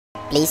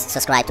Please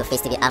subscribe to Face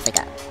TV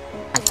Africa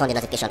and turn the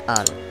notification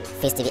on.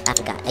 Face TV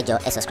Africa, ẹ jọ̀ọ́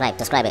ẹ subscribe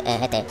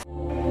hete.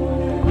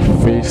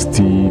 Face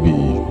TV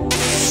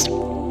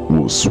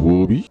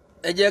Muswobi.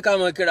 Ẹ jẹ́ ká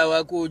mọ̀ kíra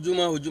wa kú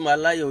ojúmọ́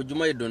aláyọ̀,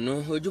 ojúmọ́ ìdùnnú,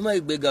 ojúmọ́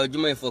ìgbéga,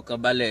 ojúmọ́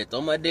ìfọ̀kànbalẹ̀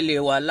tọmọdélé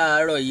wa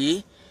láàárọ̀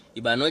yìí.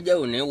 Ìbànújẹ́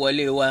ò ní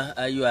wọlé wa,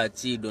 ayọ̀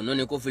àti ìdùnnú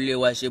ni kó fi lé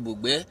wa ṣe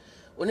bùgbé.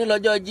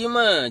 Onílọ́jọ́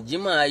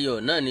Jímọ̀ ayọ̀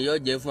náà ni yóò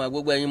jẹ́ fún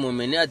gbogbo ẹ̀yin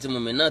mùmínì àti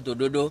mùmínà tó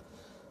dodo.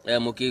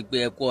 Mo kí pé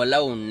ẹ kú ọlá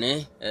òní.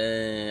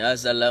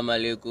 Assalamu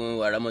alaikum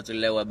wa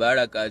rahmatullahi wa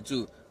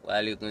barakatuh. Wa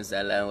alaikum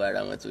salam wa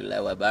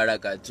rahmatullahi wa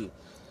barakatuh.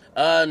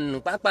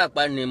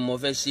 Pápápá ni mo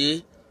fẹ́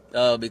ṣe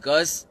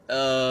because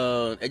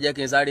ẹ jẹ́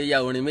kí n sáré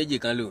ya orin méjì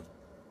kan lò.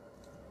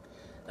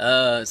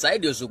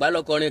 Saheed Òṣùpá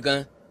lọ́kọrin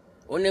kan.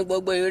 Ó ní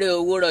gbogbo eré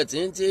òwúrọ̀ tí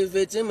ń ti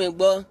fetí mi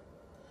gbọ́.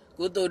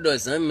 Kó tó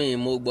dọ̀sán mi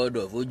mo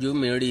gbọ́dọ̀ fojú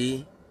mi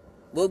rí.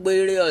 Gbogbo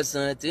eré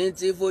ọ̀sán tí ń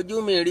ti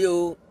fojú mi rí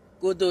o.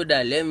 Kó tó dà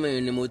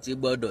lẹ́mìí ni mo ti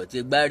gbọ́dọ̀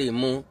ti gbárí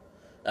mú.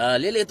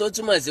 Lílé tó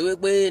túmọ̀ sí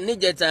wípé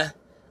níjẹta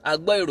a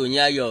gbọ́ ìròyìn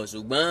ayọ̀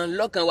ṣùgbọ́n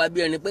lọ́kàn wa bí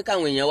ẹni pé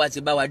káwọn èèyàn wa ti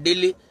bá wa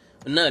délé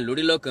náà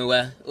lórí lọ́kàn wa.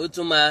 Ó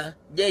tún máa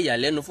jẹ́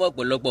ìyàlẹ́nu fún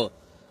ọ̀pọ̀lọpọ̀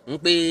ń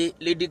pé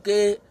Lady K,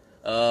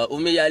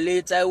 Omiyale,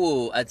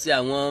 Taiwo àti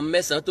àwọn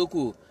 9 tó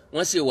kù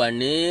wọ́n sì wà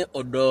ní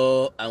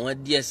ọ̀dọ̀ àwọn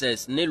DSS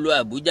nílùú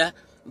Àbújá.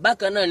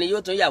 Bákan náà ni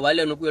yóò tún yà wá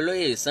lẹ́nu pé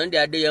olóyè Sunday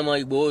Adéyẹmọ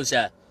Ìgbòho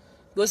ṣá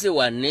tó sì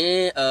wà ní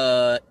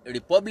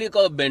Republic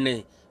of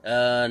Benin.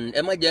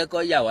 Ẹ má jẹ́ kó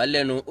yà wá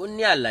lẹ́nu, ó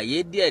ní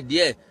àlàyé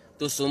díẹ̀díẹ̀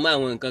tó so mọ́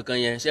àwọn nǹkan kan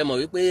yẹn. Ṣé mọ̀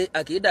wípé a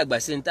kì í dàgbà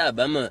sí ní tá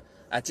àbámọ̀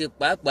àti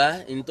pàápàá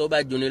ní tó bá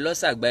juni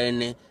lọ́sàgbà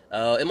ẹni.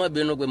 Ẹ má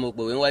bínú pé mo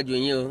pòwe níwájú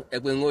yín o, ẹ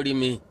pé ń rí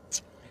mi.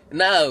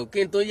 Now kí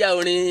n tó yá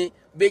orin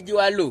Béjí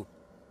wá lò,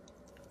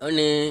 ó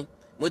ní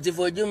mo ti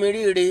fojú mi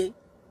ríre,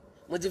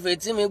 mo ti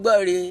fetí mi gbọ́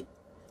re,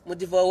 mo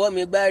ti fọwọ́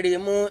mi gbáre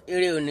mú,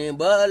 ire òní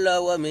bọ́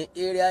lọ́wọ́ mi,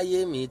 ire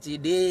ayé mi ti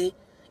dé.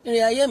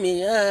 Ire ayé mi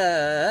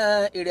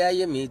ire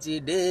ayé mi ti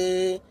dé.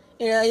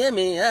 Ire ayé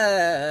mi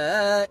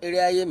ire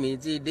ayé mi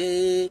ti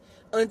dé.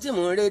 Ohun tí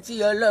mò ń retí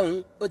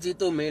Ọlọ́run ó ti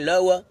tó mi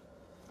lọ́wọ́.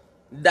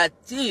 That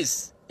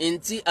is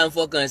ntí à ń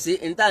fọkàn sí,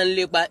 ntá ń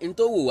lépa,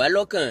 ntó wù wá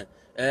lọ́kàn.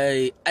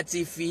 A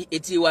ti fi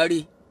etí wa rí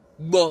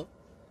gbọ́,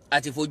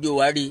 a ti fojú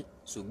wa rí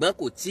ṣùgbọ́n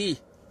kò tíì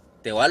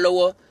tẹ̀ wá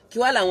lọ́wọ́. Kí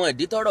wá làwọn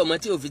ìdí tọ́rọ̀ mọ́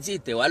tí ò fi tíì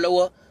tẹ̀ wá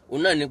lọ́wọ́?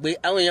 Òun náà ni pé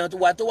àwọn èèyàn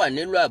tó wà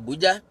nílùú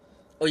Àbújá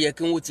ó yẹ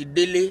kí wọ́n ti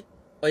délé,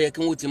 ó yẹ kí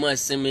wọ́n ti máa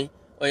sinmi,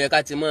 ó yẹ ká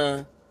ti máa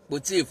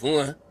potí fún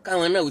wọn,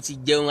 káwọn náà ó ti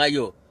jẹun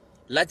ayọ̀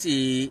láti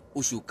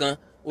oṣù kan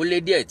ó lé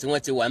díẹ̀ tí wọ́n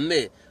ti wà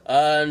ńbẹ̀.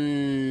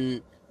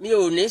 Mi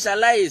ò ní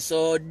ṣaláì sọ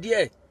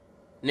díẹ̀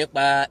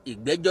nípa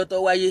ìgbẹ́jọ́ tó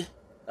wáyé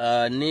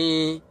ní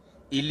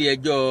ilé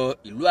ẹjọ́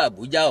ìlú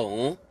Àbújá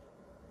ọ̀hún,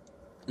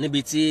 níbi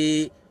tí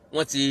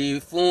wọ́n ti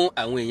fún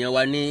àwọn èèyàn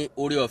wa ní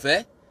orí ọ̀fẹ́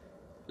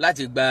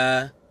láti gba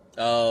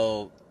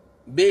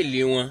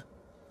béèlì wọn.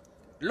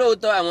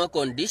 Lóòótọ́ àwọn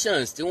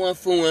conditions tí wọ́n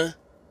fún wọn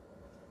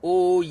ó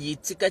yí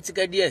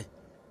tíkẹ́tíkẹ́ díẹ̀,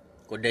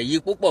 kò dẹ̀ yí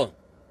púpọ̀,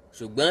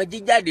 ṣùgbọ́n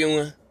jíjáde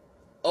wọn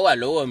ó wà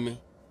lọ́wọ́ mi,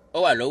 ó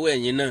wà lọ́wọ́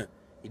ẹ̀yin náà.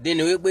 Ìdí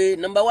ni wípé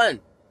number 1,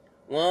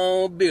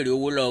 wọ́n béèrè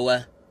owó lọ́wọ́ wa.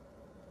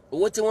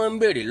 Owó tí wọ́n ń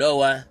béèrè lọ́wọ́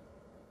wa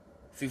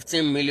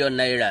 15 million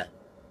naira.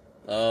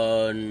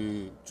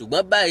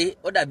 Ṣùgbọ́n báyìí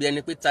ó dàbí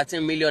ẹni pé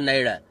 13 million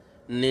naira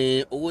ni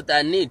owó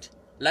ta need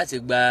láti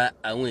gba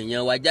àwọn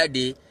èèyàn wa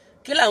jáde.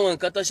 Kí làwọn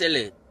nǹkan tó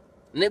ṣẹlẹ̀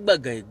ní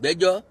gbọ̀ngàn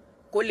ìgbẹ́jọ́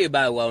kó lè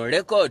bá wà on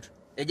record?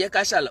 Ẹ jẹ́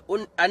ká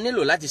a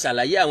nílò láti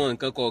ṣàlàyé àwọn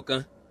nǹkan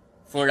kọ̀ọ̀kan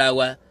fúnra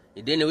wa.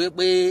 Ìdí ni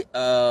wípé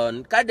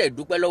ká dẹ̀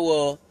dúpẹ́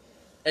lọ́wọ́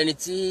ẹni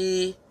tí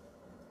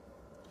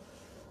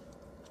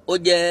ó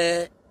jẹ́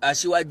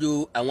aṣíwájú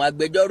àwọn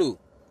agbẹjọ́rò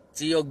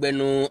tí ó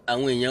gbẹnu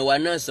àwọn èèyàn wa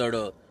náà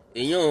sọ̀rọ̀.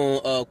 Èèyàn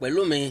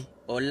Pẹ̀lúmi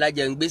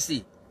Ọlájẹngbésì,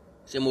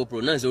 ṣé mo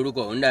pronounce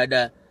orúkọ òun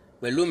dáadáa?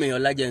 Pẹ̀lúmi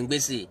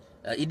Ọlájẹngbésì.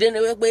 Ìdí ni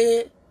wípé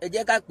ẹ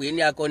jẹ́ ká pè é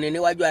ní akọni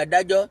níwájú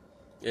adájọ́.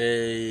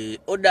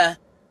 Ó dáa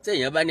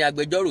téèyàn bá ní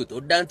agbẹjọ́rò tó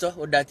dáńtọ́,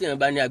 ó dáa téèyàn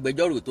bá ní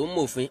agbẹjọ́rò tó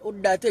mòfin, ó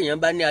dáa téèyàn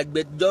bá ní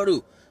agbẹjọ́rò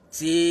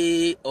tí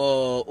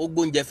ó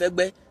gbóúnjẹ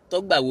fẹ́gbẹ́ tó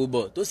gbàwó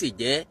bọ̀ tó sì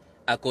jẹ́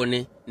akọni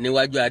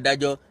níwájú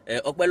adájọ́.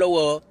 Ọpẹ́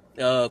lọ́wọ́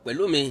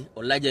Pẹ̀lúmi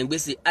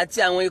Ọlájẹngbésì àti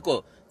àwọn ikọ̀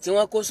tí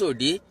wọ́n kó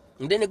sòdí.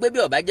 Ǹdẹ́ ni pé bí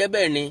ó bá jẹ́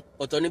bẹ́ẹ̀ ni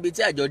ọ̀tọ̀ níbi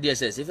tí àjọ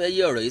DSS fẹ́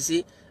yí ọ̀rọ̀ yìí sí.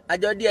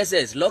 Àjọ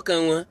DSS lọ́kàn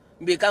wọn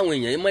bí káwọn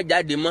èèyàn yìí má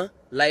jáde mọ́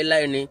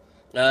láéláé ni.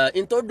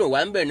 In tó dùn wá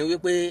ń bẹ̀ ni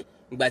wípé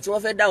ìgbà tí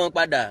wọ́n fẹ́ dá wọn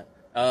padà,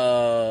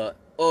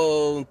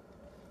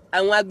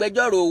 àwọn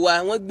agbẹjọ́rò wa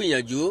wọ́n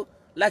gbìyànjú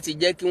láti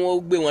jẹ́ kí wọ́n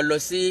gbé wọn lọ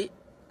sí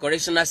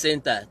correctional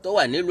center tó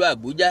wà nílùú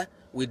Àbújá.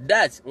 With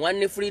that wọ́n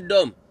ní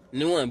freedom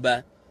níwọ̀nba,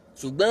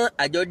 ṣùgbọ́n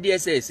àjọ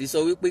DSS sọ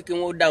wípé kí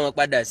wọ́n dá wọn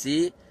padà sí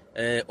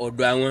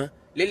ọ̀dọ̀ àwọn.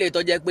 Lélẹ̀ tó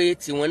jẹ́ pé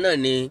tiwọn náà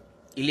ni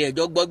ilé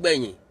ẹjọ́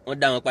gbọ́gbẹ̀yìn, wọ́n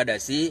dá wọn padà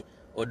sí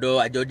ọ̀dọ̀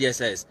àjọ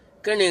DSS.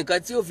 Kí ni nǹkan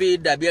tí ó fi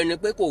dàbí ẹni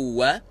pé kò wù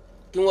wá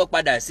kí wọ́n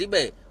padà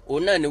síbẹ̀?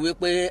 Òun náà ni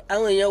wípé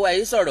àwọn èèyàn wa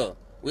yìí sọ̀rọ̀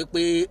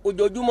wípé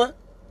ojoojúmọ́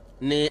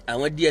ni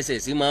àwọn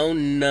DSS máa ń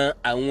na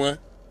àwọn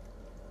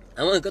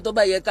nǹkan tó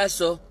bá yẹ ká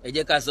sọ, ẹ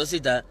jẹ́ ká sọ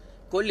síta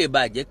kó lè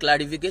bàa jẹ́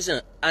clarification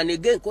and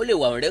again kó lè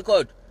wà on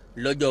record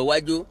lọ́jọ́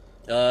iwájú.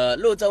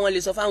 lóòótọ́ wọn lè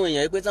sọ fáwọn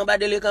èèyàn pé tí wọ́n bá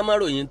délé ká má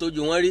ròyìn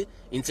tójú wọn rí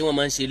ní tí wọ́n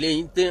máa ń ṣe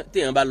léyìn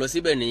téèyàn bá lọ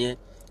síbẹ̀ nìyẹn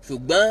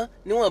ṣùgbọ́n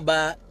níwọ̀nba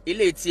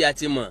ilé tí a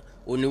ti mọ̀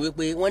òní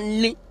wípé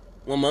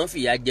wọ́n máa ń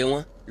fìyà jẹ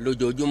wọ́n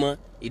lójoojúmọ́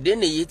ìdí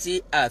nìyí tí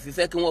a fi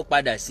fẹ́ kí wọ́n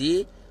padà sí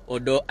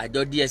ọ̀dọ̀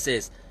àjọ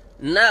DSS.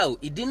 Now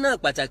ìdí náà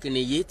pàtàkì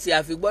nìyí tí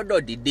a fi gbọ́dọ̀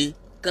dìde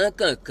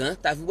kánkànkán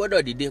tá a fi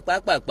gbọ́dọ̀ dìde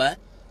pápápá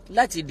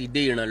láti dìde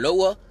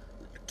ìrànlọ́wọ́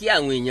kí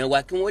àwọn èèyàn wa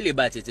kí wọ́n lè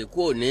bá tètè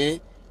kúrò ní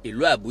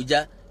ìlú Àbújá.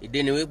 Ìdí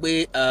ni wípé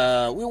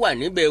wíwà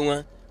níbẹ̀ wọn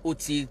ó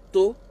ti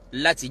tó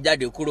láti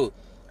jáde kúrò.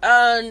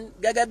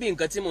 Gẹ́gẹ́ bí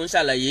nǹkan tí mò ń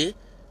ṣàlàyé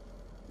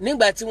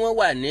nígbà tí wọ́n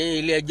wà ní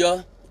ilé ẹjọ́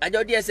àjọ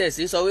DSS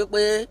sọ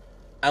wípé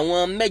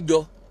àwọn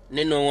 8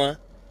 nínú wọn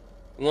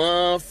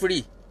wọ́n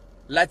free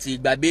láti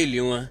gba béèlì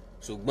wọn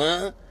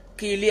ṣùgbọ́n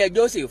kí ilé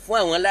ẹjọ́ sì fún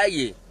àwọn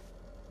láàyè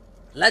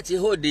láti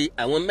hóde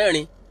àwọn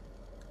 4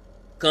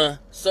 kan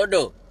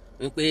sọ́dọ̀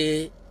wípé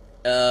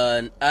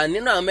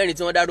nínú àwọn 4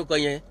 tí wọ́n dárúkọ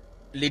yẹn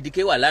Lady K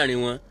wà láàrin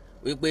wọn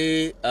wípé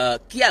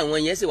kí àwọn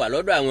yẹn sì wà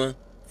lọ́dọ̀ àwọn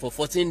for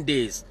 14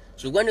 days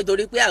ṣùgbọ́n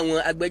nítorí pé àwọn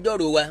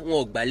agbẹjọ́rò wa wọn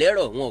ò gbà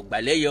lẹ́rọ̀ wọn ò gbà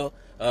lẹ́yọ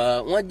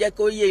wọ́n jẹ́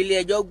kó yé ilé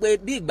ẹjọ́ pé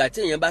bí ìgbà tí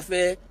èèyàn bá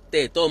fẹ́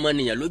tẹ̀ ẹ̀tọ́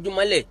ọmọnìyàn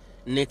lójúmọ́lẹ̀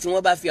ni tí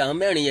wọ́n bá fi àwọn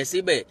 4 yẹn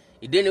síbẹ̀.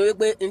 Ìdí ni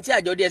wípé n tí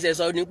àjọ DSS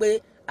sọ ni pé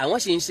àwọn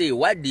sì ń ṣe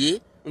ìwádìí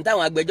n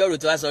táwọn agbẹjọ́rò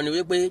tí wá sọ ni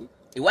wípé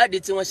ìwádìí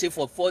tí wọ́n ṣe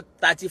for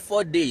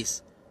 34 days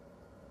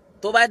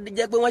tó bá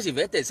jẹ́ pé wọ́n sì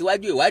fẹ́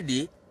tẹ̀síwájú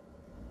ìwádìí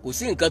kò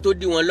sí nǹkan tó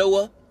dí wọn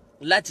lọ́wọ́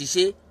láti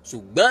ṣe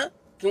ṣùgbọ́n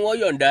kí wọ́n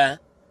yọ̀ǹda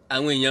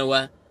àwọn èèyàn wa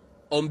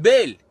on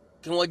bail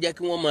kí wọ́n jẹ́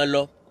kí wọ́n máa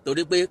lọ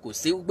torí pé kò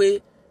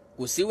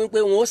sí wípé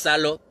wọn ó sá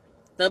lọ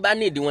tán bá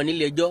ní ìdí wọn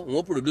nílé ẹjọ́ wọn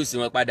ó produce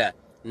wọn padà.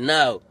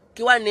 Now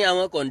kí wá ní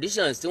àwọn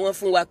conditions tí wọ́n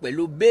fún wa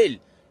pẹ̀lú bail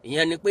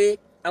ìyẹn ni pé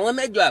àwọn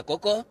 8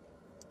 àkọ́kọ́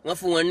wọ́n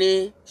fún wọn ní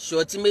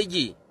ṣọ́ọ̀tì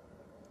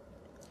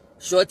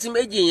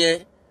méjì yẹn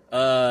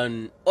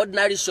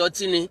ordinary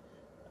ṣọ́ọ̀tì ni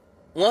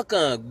wọ́n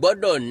kàn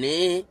gbọ́dọ̀ ní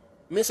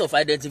means of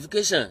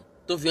identification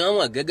tó fi hàn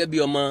wọ́n gẹ́gẹ́ bí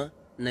ọmọ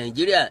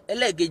Nàìjíríà.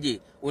 Ẹlẹ́ẹ̀kejì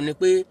ò ní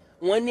pé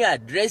wọ́n ní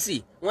àdírẹ́sì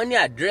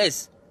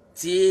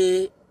tí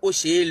ó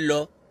ṣe é lọ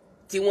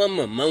tí wọ́n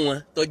mọ̀ mọ́ wọn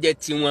tó jẹ́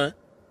tiwọn.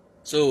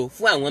 So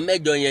fún àwọn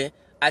 8 yẹn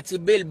àti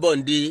bail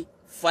bond di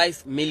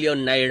 5 million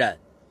naira.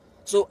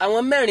 So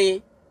àwọn 4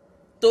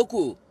 tó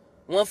kù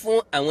wọ́n fún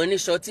àwọn ní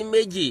ṣọ́ọ̀tì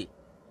méjì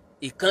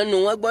ìkànnù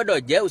wọn gbọ́dọ̀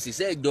jẹ́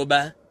òṣìṣẹ́ ìjọba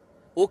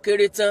ó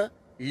kéré tán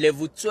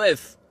level 12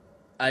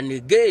 and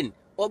again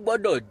ó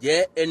gbọ́dọ̀ jẹ́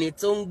ẹni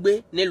tó ń gbé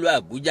nílùú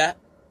Àbújá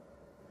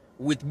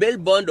with bail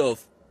bond of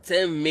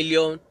 10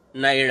 million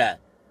naira.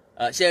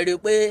 Ṣe rí i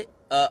pé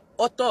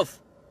tough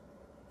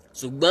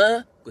ṣùgbọ́n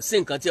kò sí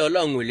nǹkan tí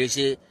Ọlọ́run ò lè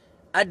ṣe.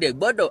 A dẹ̀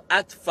gbọ́dọ̀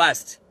act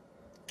fast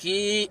kí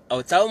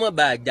ọ̀tá ó má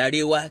bàa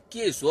jàre wa kí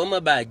èso ó má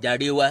bàa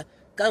jàre wa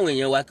káwọn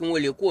èèyàn wa kí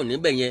wọ́n lè kúrò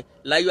níbẹ̀ yẹn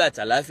láyọ̀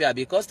àtàláfíà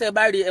because tẹ́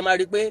bá rí ẹ máa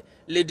rí pé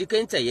Lady K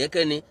ń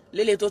tẹ̀yẹ́kẹ́ ni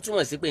lélẹ̀ tó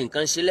túmọ̀ sí pé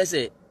nǹkan ṣe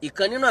lẹ́sẹ̀.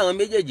 Ìkan nínú àwọn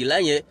méjèèjì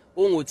láyẹn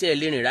ohun ò tiẹ̀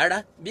lè rìn rárá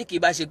bí kì í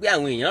bá ṣe pé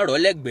àwọn èèyàn rọ̀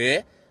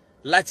lẹ́gbẹ̀ẹ́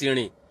láti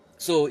rìn.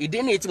 So ìdí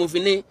nìyí tí mo fi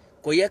ní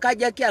kò yẹ ká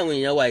jẹ́ kí àwọn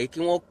èèyàn wa yìí kí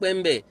wọ́n pẹ́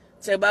ń bẹ̀.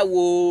 Tẹ́ bá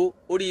wo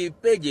orí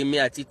péèjì mi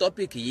àti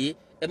tọ́pìkì yìí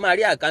ẹ máa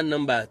rí account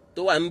number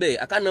tó wà ń bẹ̀.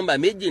 Account number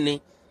méjì ni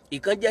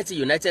ìkan jẹ́ ti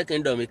United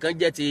Kingdom ìkan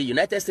jẹ́ ti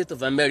United States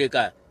of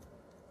America.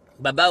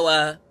 Bàbá wa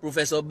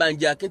Professor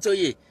Banji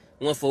Akintoye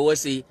wọ́n fọwọ́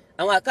sí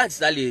àwọn àkáǹtì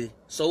tá lè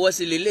sọwọ́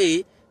sí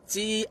lélẹ́yìí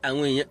tí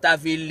àwọn èèyàn tá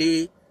fi lè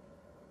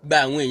gba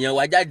àwọn èèyàn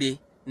wa jáde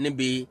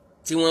níbi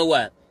tí wọ́n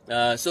wà.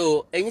 So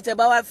ẹ̀yin tẹ́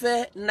bá wá fẹ́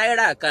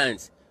naira account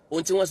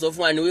ohun tí wọ́n sọ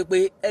fún wa ni wípé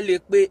ẹ lè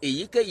pe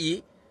èyíkéyìí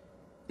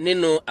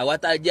nínú àwa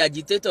tá a jẹ́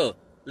agitator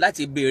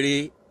láti béèrè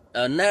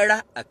naira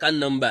account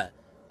number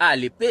a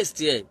lè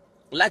paste ẹ̀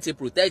láti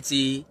protect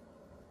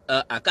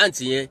account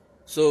yẹn.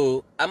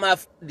 So a máa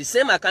the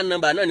same account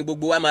number náà ni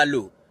gbogbo wa máa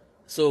lò.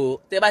 So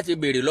tẹ́ bá ti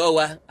béèrè lọ́wọ́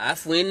wa à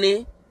fún yín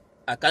ní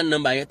account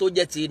number yẹn tó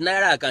jẹ́ ti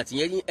naira account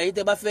yẹn ẹ̀yin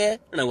tẹ́ bá fẹ́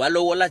ràn wá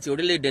lọ́wọ́ láti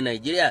orílẹ̀-èdè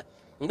Nàìjíríà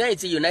ǹgbẹ́yìn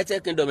ti United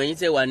Kingdom ẹ̀yin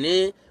tẹ́ wà ní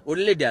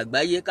orílẹ̀-èdè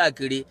àgbáyé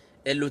káàkiri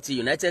ẹ lò ti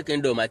United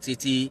Kingdom àti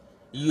ti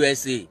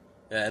USA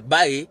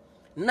báyìí.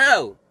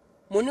 Now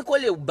mo ní kó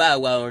lè bá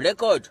àwa on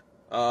record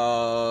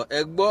ẹ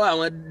gbọ́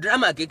àwọn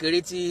drama kékeré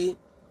tí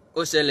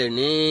ó ṣẹlẹ̀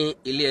ní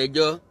ilé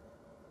ẹjọ́.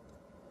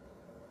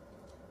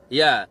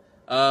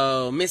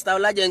 Mr.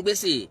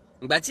 Ọlájẹngbèsì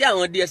ìgbà tí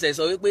àwọn DSS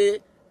sọ wípé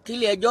kí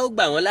ilé ẹjọ́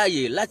gbà wọ́n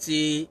láàyè láti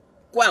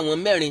kó àwọn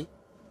 4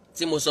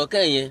 tí mo sọ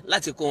kẹ́yìn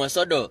láti kó wọn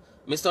sọ́dọ̀.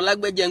 Mr.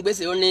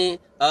 Ọlájẹngbèsì ó ní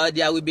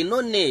there will be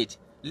no need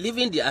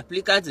leaving the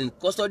applicant in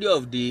custody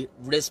of the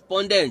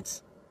respondent.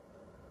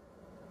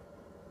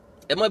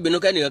 Ẹ má bínú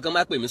kẹ́nìkan kan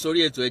má pè mí sórí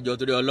ètò ẹjọ́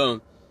torí Ọlọ́run.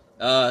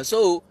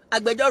 So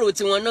agbẹjọ́rò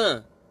tiwọn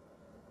náà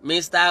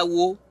Mr.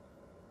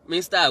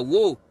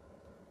 Wo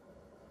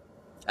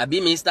àbí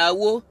Mr.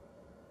 Wo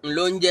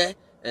ló ń jẹ́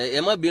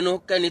ẹ má bínú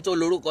kẹ́ni tó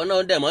lórúkọ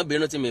náà dẹ̀ má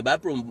bínú tí mi bá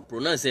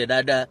pronounce ẹ̀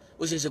dáadáa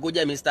ó ṣeéṣe kó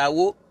jẹ́ Mr.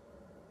 Wo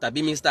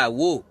tàbí Mr.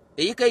 Wo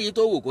èyíkéyìí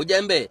tó wù kó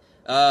jẹ́ ń bẹ̀.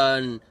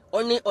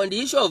 On the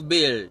issue of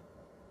bail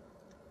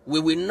we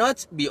will not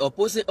be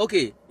opposing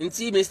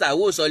ntí Mr.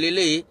 Wo sọ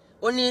lélẹ́yìí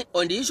ó ní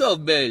on the issue of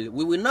bail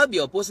we will not be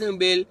opposing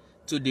bail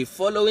to the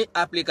following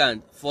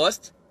applicant.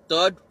 First,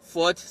 3rd,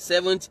 4th,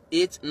 7th,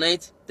 8th,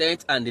 9th,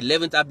 10th, and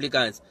 11th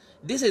applicants.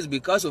 This is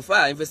because so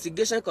far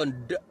investigation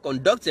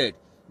conducted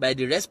by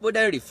the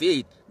respondent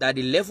revealed that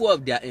the level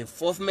of their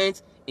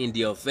involvement in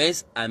the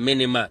offence are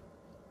minimal.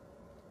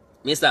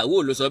 Mr.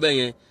 Wu ló sọ bẹ́ẹ̀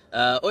yẹn.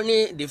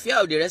 Only the fear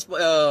of the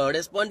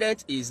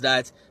respondent is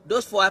that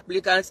those 4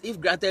 applicants, if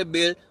granted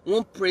bail,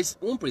 won't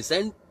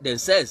present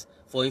themselves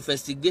for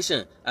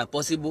investigation and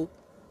possible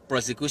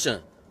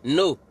prosecution.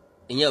 No,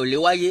 ìyẹn ò lè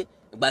wáyé.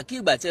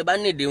 Ìgbàkígbà tí ẹ bá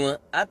nídìí wọn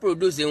á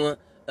produce wọn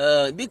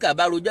bí kà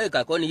bá rojọ́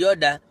ìkàkọ́ ni yóò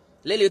da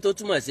lélẹ̀ tó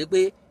túmọ̀ sí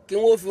pé kí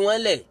wọ́n fi wọ́n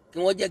lẹ̀ kí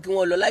wọ́n jẹ́ kí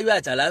wọ́n lọ láyọ̀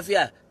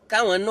àtàláfíà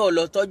káwọn náà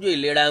lọ tọ́jú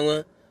ìlera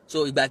wọn. So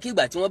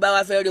ìgbàkígbà tí wọ́n bá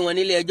wá fẹ́ rí wọn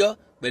nílé ẹjọ́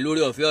pẹ̀lú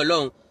oore ọ̀fẹ́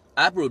Ọlọ́run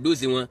á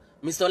produce wọn.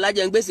 Mr.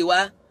 Ọlájẹ́ngbèsì wá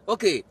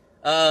ok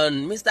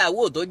Mr.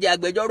 Awo tó jẹ́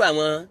agbẹjọ́rò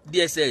àwọn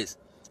DSS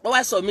wọ́n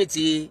wá submit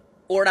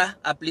oral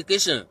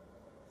application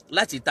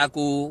láti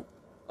tako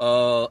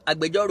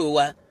agbẹjọ́rò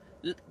wa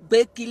pé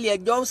kílé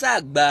ẹjọ́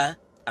ṣàgbà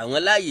àwọn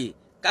láàyè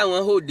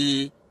káwọn hòde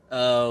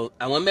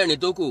àwọn mẹ́rin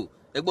tó kù.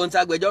 Ẹgbọ́n tí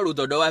agbẹjọ́rò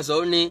tọ̀dọ̀ wa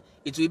sọ ní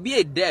it will be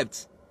a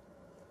debt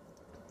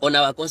on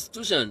our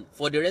constitution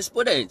for the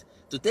respondent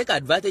to take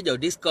advantage of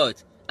this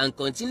court and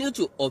continue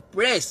to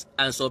oppress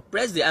and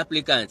suppress the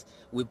applicant.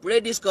 We pray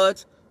this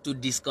court to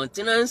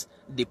discountenance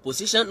the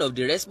position of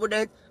the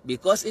respondent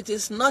because it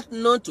is not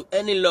known to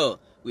any law.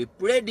 We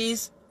pray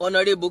this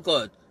honorable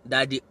court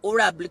that the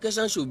oral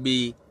application should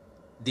be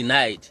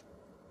denied.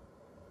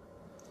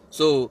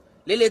 So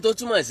lélẹ̀ tó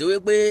túmọ̀ sí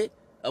wípé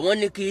àwọn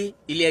ní kí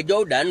ilé ẹjọ́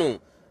ò dánù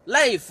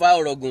láì fa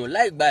ọ̀rọ̀ gùn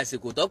láì gba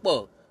àsìkò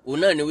tọ́pọ̀ òun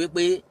náà ni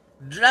wípé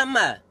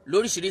drama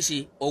lóríṣiríṣi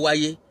ó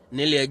wáyé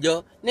nílé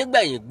ẹjọ́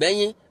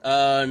nígbẹ̀yìngbẹ́yìn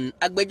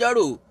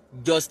agbẹjọ́rò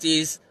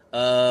Justice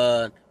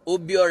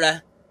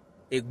Obiora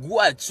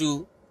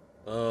Egwuatu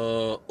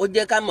ó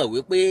jẹ́ ká mọ̀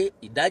wípé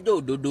ìdájọ́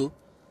òdodo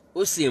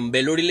ó sì ń bẹ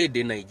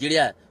lórílẹ̀‐èdè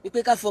Nàìjíríà wípé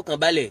ká fọkàn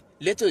balẹ̀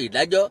létò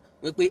ìdájọ́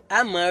wípé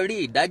a máa rí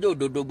ìdájọ́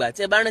òdodo gbà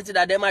tí ẹ bá rántí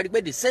dáadáa máa rí pé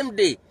the same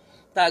day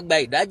tá a gba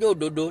ìdájọ́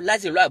òdodo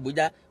láti ìlú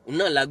Àbújá òun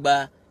náà la gba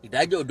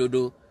ìdájọ́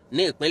òdodo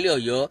ní ìpínlẹ̀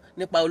Ọ̀yọ́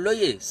nípa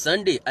olóyè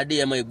Sunday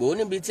Adéyẹmọ Ìgbòho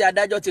níbi tí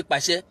adájọ́ ti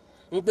pàṣẹ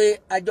wípé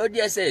àjọ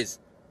DSS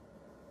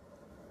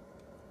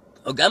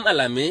Ọ̀gá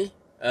Màlàmí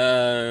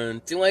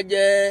tí wọ́n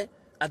jẹ́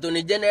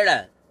Attorney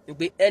General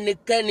wípé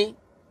ẹnikẹ́ni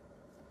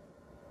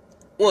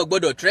wọn ò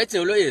gbọ́dọ̀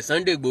threaten olóyè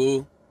Sunday Ìgbòho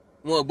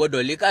wọn ò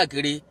gbọ́dọ̀ lé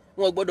káàkiri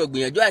wọn ò gbọ́dọ̀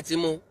gbìyànjú àti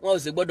mú wọn ò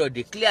sì gbọ́dọ̀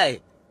declare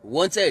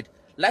wanted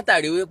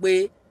látàrí wípé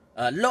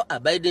law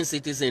abiding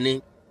citizen ni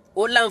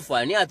ó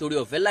láǹfààní àtòrí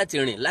ọ̀fẹ́ láti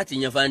rìn láti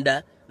yan fanda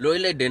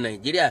lórílẹ̀‐èdè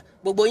Nàìjíríà.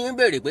 Gbogbo yín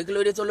béèrè pé kí ló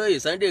dé tó lóyè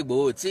Sunday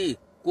Ìgbòho tí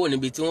kò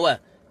níbi tí wọ́n wà.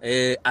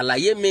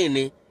 Àlàyé mi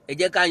ni ẹ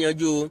jẹ́ ká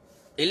yanjú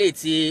eléyìí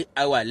tí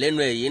a wà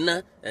lẹ́nu ẹ̀ yìí ná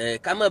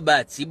ká má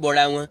bàa tí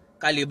bọ́ra wọn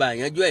ká lè bá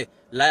yanjú ẹ̀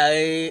láì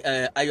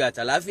ayọ̀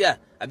àtàláfíà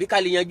àbí ká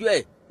lè yanjú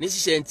ẹ̀ ní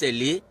ṣíṣe ń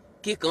tẹ̀lé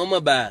kí kan má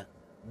bàa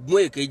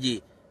gún èkejì.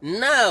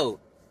 Now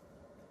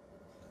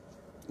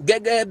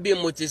gẹ́gẹ́ bí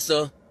mo ti sọ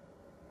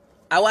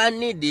àwa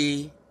nídìí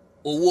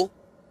owó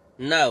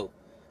now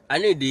a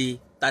nídìí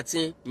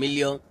 13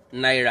 million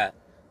naira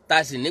tá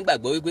a sì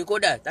nígbàgbọ́ wípé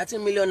kódà 13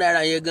 million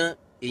naira yẹn gan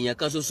èèyàn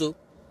kan ṣoṣo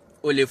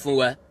ó lè fún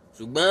wa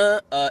ṣùgbọ́n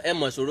ẹ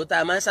mọ̀ ṣòro tá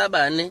a máa ń sábà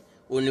ní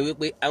òní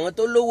wípé àwọn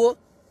tó lówó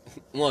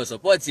wọn ò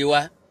sọ́pọ̀tì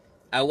wa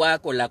àwa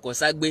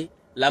kọ̀làkọ̀ságbé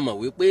la mọ̀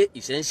wípé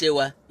ìṣẹ́ ń ṣe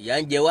wa ìyà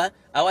ń jẹ wá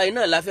àwa yìí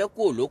náà la fẹ́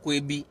kó olóko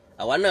ebi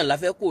àwa náà la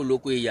fẹ́ kó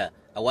olóko ìyà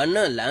àwa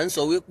náà là ń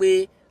sọ wípé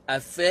a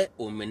fẹ́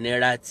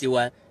òmìnira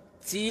tiwa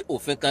tí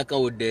òfin kankan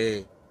ò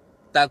dẹ̀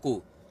tako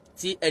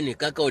tí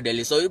ẹnìkankan ò dẹ̀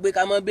lè sọ wípé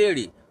ká má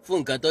béèrè fún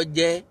nǹkan tó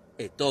jẹ́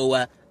ẹ̀tọ́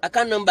wa.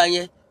 Account number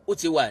yẹn ó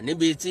ti wà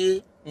níbi tí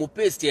mo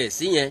paste ẹ̀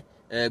sí yẹn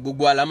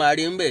gbogbo ala máa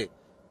rí ń bẹ̀.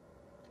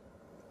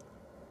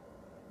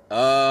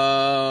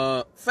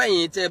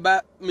 Fẹ́yìn tẹ́ bá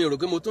mi rò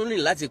pé mo tún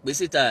rìn láti pè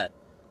síta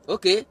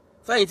ok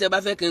fẹ́yìn tẹ́ bá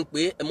fẹ́ kí n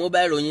pè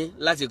mobile ròyìn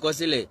láti kọ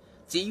sílẹ̀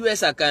ti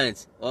US account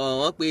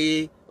wọ́n pe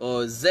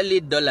Zelle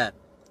dollar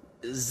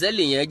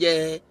Zelle yẹn jẹ́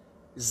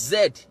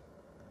ZELLE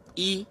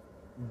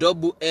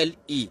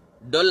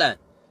dollar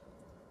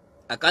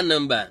account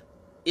number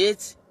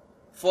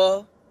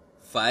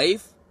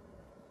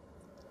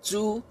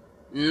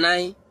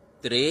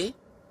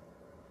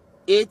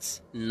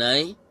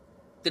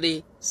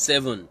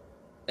 845-293-8937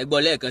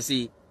 ẹgbọ́n lẹ́ẹ̀kan sí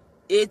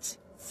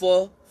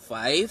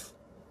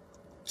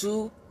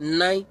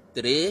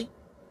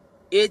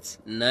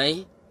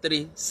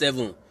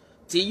 845-293-8937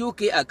 ti UK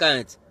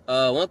account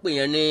wọ́n pè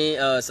yẹn ní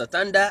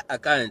Santander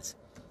account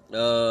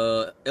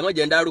ẹ mọ̀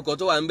jẹ́ ń dárúkọ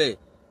tó wà ń bẹ̀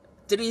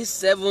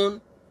 37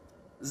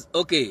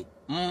 ok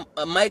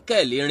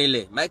Michael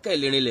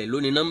Irinlẹ̀ ló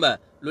ní nọ́mbà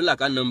ló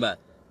làkà nọ́mbà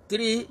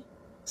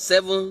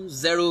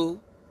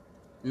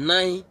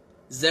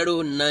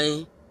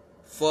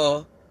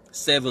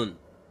 370909447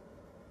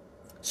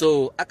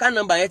 so account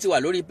number yẹn ti wà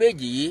lórí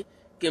péjì yìí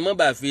kí n má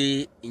bàa fi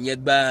ìyẹn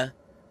gba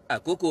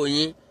àkókò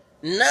yín.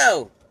 Now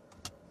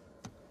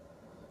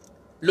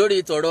lórí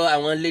tọ̀rọ̀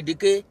àwọn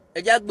lédìké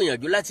ẹjá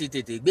gbìyànjú láti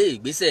tètè gbé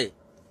ìgbésẹ̀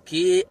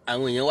kí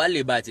àwọn èèyàn wa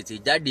lè bá tètè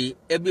jáde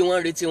ẹbí wọn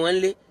retí wọn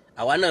lé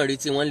àwa náà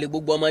retí wọn lé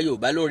gbogbo ọmọ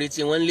Yorùbá ló ń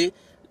retí wọn lé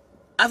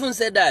having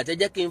said that, ẹ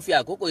jẹ́ kí n fi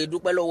àkókò yìí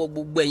dúpẹ́ lọ́wọ́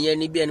gbogbo ẹ̀yin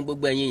ẹni bí ẹni,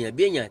 gbogbo ẹ̀yin èèyàn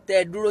bí èèyàn tẹ́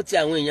ẹ dúró ti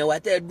àwọn èèyàn wa,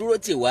 tẹ́ ẹ dúró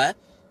ti wá,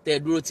 tẹ́ ẹ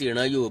dúró ti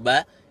ìran Yorùbá.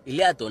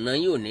 Ilé àtọ̀nà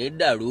yìí ò ní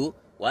dàrú,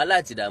 wàhálà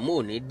àti ìdààmú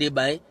ò ní dé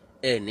báyìí,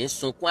 ẹ ní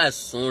sunkún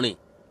àsunrìn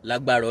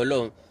lágbára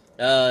Ọlọ́run.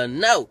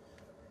 Now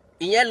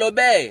ìyẹn lọ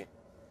bẹ́ẹ̀.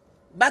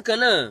 Bákan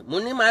náà mo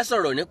ní máa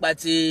sọ̀rọ̀ nípa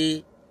ti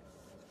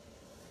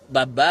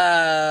bàbá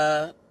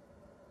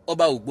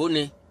ọba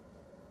Ògbóni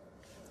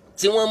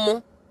tí wọ́n mú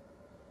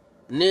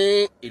ní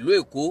ìlú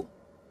Èkó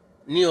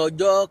ní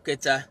ọjọ́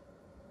 3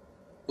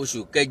 oṣù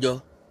kẹjọ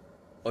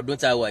ọdún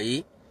tá a wà yìí,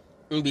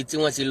 níbi tí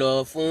wọ́n ti lọ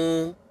fún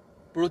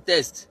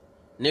protest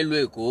nílùú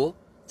Èkó,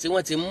 tí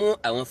wọ́n ti mú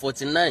àwọn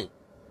 49,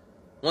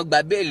 wọ́n gba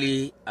béèlì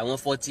àwọn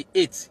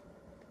 48.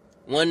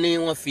 Wọ́n ní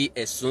wọ́n fi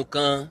ẹ̀sùn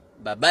kan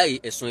bàbá yìí,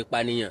 ẹ̀sùn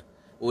ìpànìyàn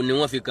òun ni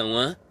wọ́n fi kàn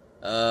wọ́n.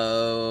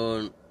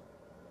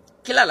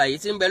 Kí làlàyé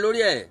tí ń bẹ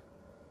lórí ẹ̀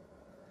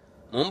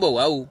mò ń bọ̀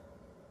wá o,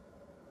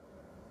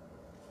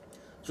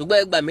 ṣùgbọ́n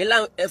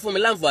ẹ fún mi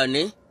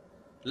láǹfààní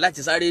láti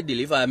sáré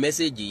deliver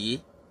mẹ́sẹ̀gì yìí,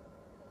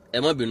 ẹ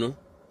má bínú,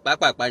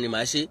 pápápá ni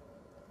màá ṣe.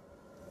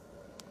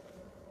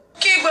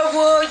 Kí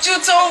gbogbo ojú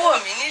tó ń wò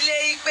mí nílé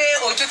pé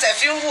ojú tẹ́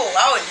fi ń wò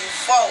wá ò ní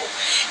fọ́ o,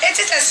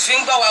 etí tẹ́ sì fi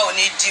ń gbọ́ wá ò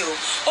ní di o.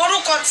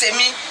 Orúkọ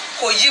tèmi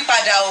kò yí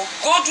padà o,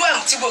 Godwem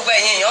tí gbogbo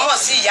ẹ̀yin èèyàn mọ̀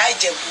sí Ìyá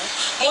Ìjẹ̀bú.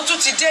 Mo tún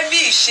ti dé bí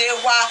ìṣe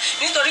wa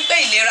nítorí pé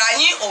ìlera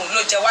yín òun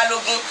ló jẹ wá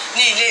lógún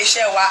ní ilé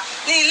iṣẹ́ wa,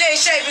 ní ilé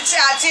iṣẹ́ ibi tí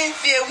a ti ń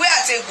fi ewé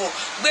àtegbò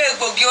gbé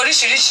egbògi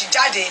oríṣiríṣi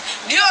jáde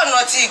ní ọ̀nà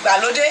ti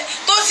ìgbàlódé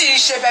tó sì ń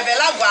ṣe bẹ̀bẹ̀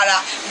lágọ̀ọ́ ara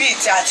bíi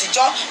ti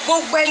àtijọ́.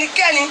 Gbogbo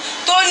ẹnikẹ́ni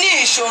tó ní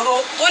ìṣòro,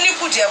 tó ní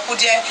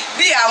kùdìẹ̀kudiẹ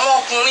bíi àwọn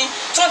ọkùnrin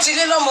tó ti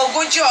lé lọ́mọ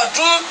 40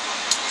 ọdún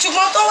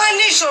ṣùgbọ́n tó wá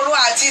ní ìṣòro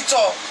àti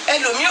tọ̀,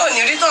 ẹlòmíì ò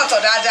ní rí tọ̀tọ̀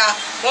dáadáa,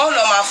 wọ́n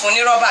lọ máa fún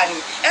ní rọ́bà ni.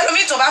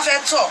 Ẹlòmíì tó bá fẹ́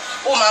tọ̀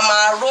ó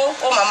máa ró,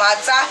 ó máa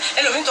tá.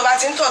 Ẹlòmíì tó bá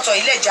ti ń tọ̀tọ̀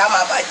ilé ìjà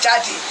máa bá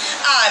jáde.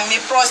 Àmì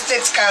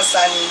prostate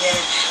cancer nìyẹn,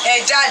 ẹ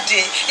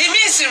jáde. Ìmí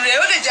ìsìrè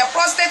ó lè jẹ́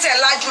prostate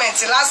enlargement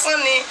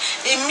lásán ni.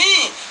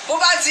 Ìmí tó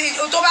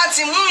bá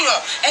ti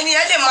múyàn ẹni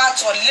yẹn lè máa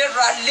tọ̀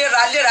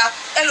léra.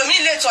 Ẹlòmíì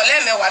lè tọ̀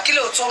lẹ́ẹ̀mẹwàá kí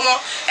lè tó wọ́n.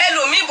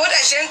 Ẹlòmíì bó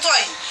dẹ̀ ṣe ń tọ̀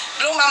yìí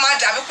ló máa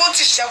dàbí pé ó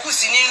ti ṣẹ́kù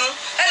sí nínú.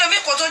 Ẹlòmíì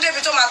kò tó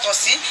débi tó máa tọ̀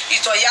sí,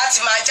 ìtọ̀ yìí á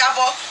ti máa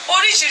jábọ́.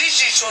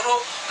 Oríṣiríṣi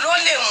ìṣòro ló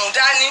lè mú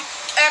dání.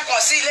 Ẹ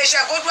kàn sí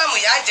iléeṣẹ́ Godwem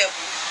Ìyá Ìjẹ̀bú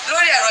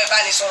lórí ẹ̀rọ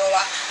ìbánisọ̀rọ̀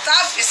wa tá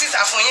a fi síta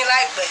fún yín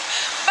láìpẹ́.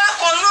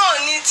 Bákan náà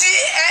ni tí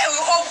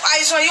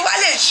àìsàn yìí wá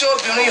lè ṣe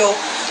obìnrin o,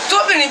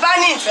 tóbìnrin bá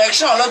ní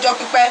infection lọ́jọ́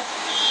pípẹ́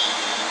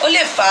ó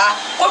lè fà á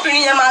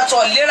kóbìnrin yẹn máa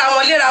tọ̀ léra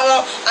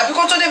wọn àbí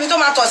kó tó débi tó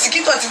máa tọ̀ sí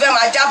kítọ̀ ti fẹ́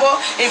máa jábọ́.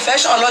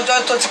 Infection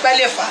lọ́jọ́ tó ti pẹ́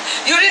lè fà á.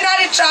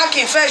 Urinary tract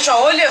infection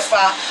ó lè fà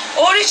á.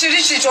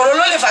 Oríṣiríṣi ìṣòro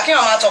ló lè fà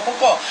kéèyàn máa tọ̀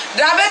púpọ̀.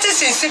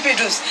 Diabetes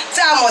insipidus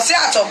tí a mọ̀ sí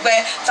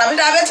àtọ̀gbẹ tàbí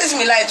diabetes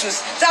mellitus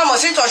tí a mọ̀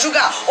sí ìtọ̀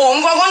ṣúgà,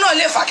 òun gangan náà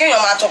lè fà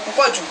kéèyàn máa tọ̀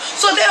púpọ̀ jù.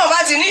 So téèyàn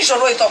bá ti ní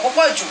ìṣòro ìtọ̀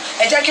púpọ̀ jù,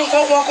 ẹ jẹ́ kí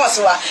wọ́n kàn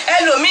sí wa.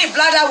 Ẹlòmíì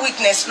bladder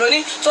weakness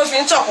lóní tó fi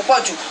ń tọ̀ púpọ̀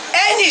jù.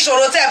 Ẹni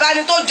ìṣòro tẹ́ ẹ bá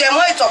ní tó jẹ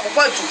mọ́ ìtọ̀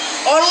púpọ̀ jù,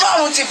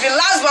 Ọlọ́run ti fi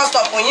last bus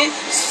stop yín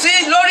sí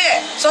lórí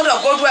ẹ̀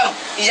sọ́dọ̀ Godwem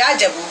Ìyá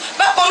Ìjẹ̀bú.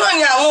 Bákan náà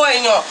ni àwọn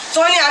èèyàn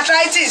tó ní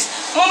arthritis,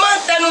 mo máa ń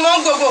tẹnu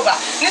mọ́ gbogbo gbà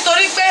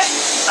nítorí pé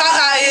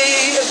ara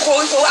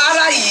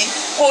yìí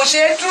kò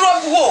ṣeé dúró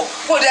wò,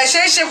 kò dẹ̀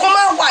ṣeé ṣe kó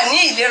má wà ní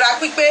ìlera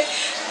pípé.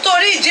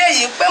 Torí ìdí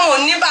èyí pé mo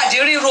ní bàdí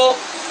ríro,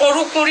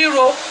 orúnkún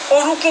ríro,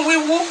 orúnkún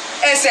wíwú,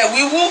 ẹsẹ̀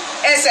wíwú,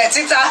 ẹsẹ̀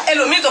títa.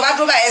 Ẹlòmíì tó bá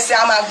dúró bá ẹsẹ̀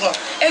á máa gbọ̀n.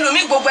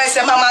 Ẹlòmíì gbogbo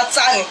ẹsẹ̀ máa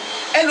tá ni.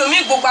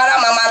 Ẹlòmíì gbogbo ara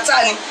máa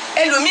tá ni.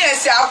 Ẹlòmíì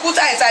ẹsẹ̀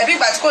akúta ìta ìbí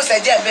ìgbà tí kò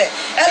sẹ́jẹ̀ bẹ́ẹ̀.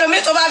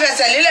 Ẹlòmíì tó bá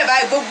fẹsẹ̀ lélẹ̀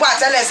báyìí gbogbo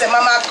àtẹ́lẹsẹ̀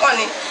máa kán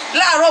ni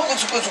láàárọ̀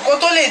kùtùkùtù kó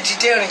tó lè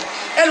dìde rìn.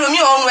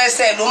 Ẹlòmíì ọrùn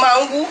ẹsẹ̀ ló máa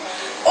ń wú.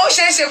 Ó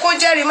ṣeé ṣe kó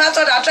jẹ́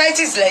rheumatoid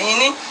arthritis lẹ́yìn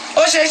ní,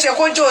 ó ṣeé ṣe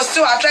kó jẹ́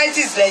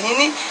osteoarthritis lẹ́yìn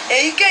ní.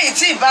 Èyíkéyìí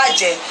tí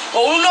ìbàjẹ́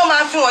òun ló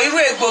máa fi hàn irú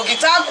egbògi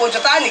tá àkójọ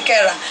tá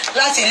nìkẹ́ra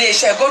láti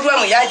iléeṣẹ́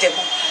Godwem Ìyá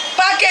Ìjẹ̀bú.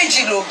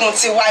 Pákéjì lògùn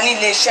ti wà ní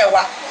iléeṣẹ́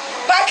wa.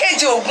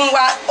 Pákéjì ògùn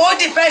wa ó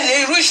dìpẹ́ǹd lé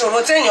irú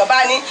ìṣòro téèyàn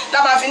bá ní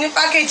la máa fi ní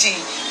pákéjì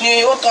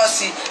ni ó tọ́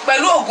sí.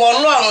 Pẹ̀lú ògùn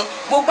Ọlọ́run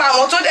gbogbo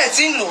àwọn tó dẹ̀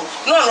ti ń lò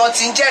náà lọ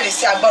ti ń jẹ́rìí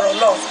sí agbára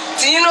Ọlọ́run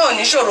tí yín náà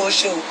níṣòro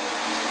ṣe o.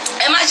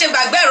 Ẹ má ṣe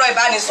gbàgbé ẹ̀rọ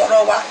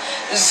ìbánisọ̀rọ̀ wa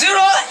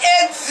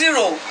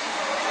 080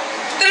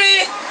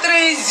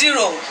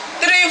 330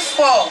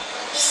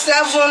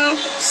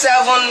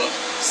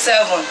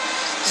 3477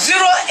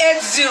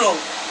 080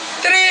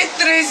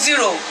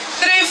 330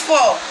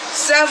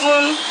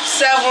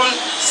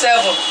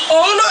 3477.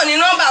 Òun náà ni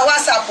nọ́mbà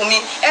WhatsApp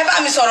mi. Ẹ bá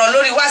mi sọ̀rọ̀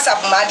lórí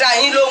WhatsApp, màá dá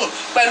yín lóhùn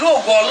pẹ̀lú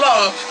ògo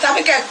Ọlọ́run,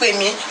 tàbí kẹ́ pè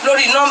mí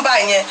lórí nọ́mbà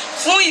yẹn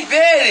fún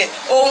ìbéèrè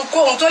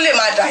ohunkóhun tó lè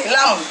máa dà yín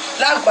láàmú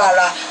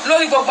lágbára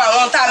lórí gbogbo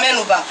àwọn tá a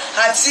mẹ́nubà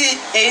àti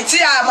èyí tí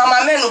a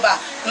máa mẹ́nubà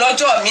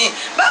lọ́jọ́ míì.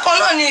 Bákan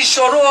náà ni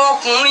ìṣòro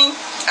ọkùnrin,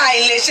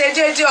 àìlèṣe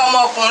déédéé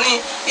ọmọkùnrin,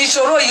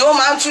 ìṣòro yìí ó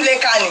máa ń túlé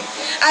ká ni.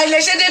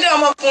 Àìlèṣe déédéé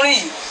ọmọkùnrin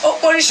yìí ó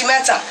póríṣi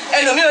mẹ́ta.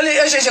 Ẹlòmíì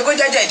ó ṣeéṣe kó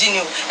jẹ́jẹ́ ìdí ni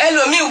o.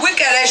 Ẹlòmíì weak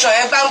erection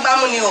ẹ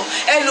gbámgbámú ni o.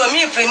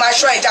 Ẹlòmíì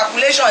premature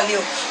ejaculation ni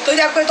o. Tó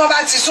jẹ́ pé tó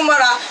bá ti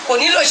súnmọ́ra kò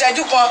nílò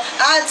ìṣẹ́jú kan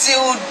á ti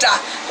dà,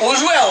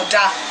 ojú ẹ̀ ò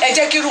da. Ẹ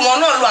jẹ́ kí irú wọn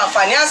náà lo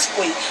àǹfààní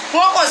àsìkò yìí.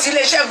 Wọ́n kàn sí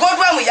iléeṣẹ́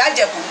Godwem Ìyá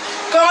Ìjẹ̀bú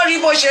kí wọ́n rí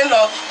bó ṣe ń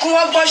lọ kí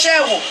wọ́n gbọ́ṣẹ́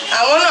wò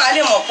àwọn náà á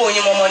lè mọ̀ pé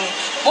oyin mọ̀mọ́ ni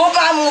bó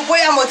bá mu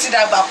bóyá mo ti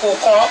dàgbà kò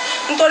kàn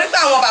nítorí pé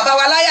àwọn bàbá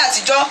wa láyé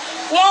àtijọ́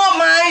wọ́n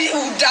máa ń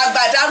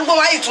dàgbà darúgbó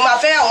wáyé tún máa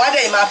fẹ́ àwọn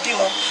àdéhìí máa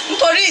bímọ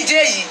nítorí ìdí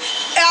èyí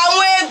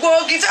àwọn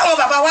egbòogi táwọn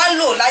bàbá wa ń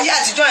lò láyé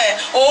àtijọ́ yẹn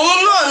òun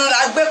náà ń la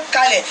gbé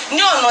kalẹ̀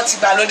ní ọ̀nà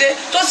tìgbàlódé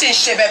tó sì ń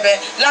ṣe bẹbẹ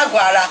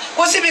lágọ̀ọ́ ara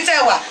kò síbi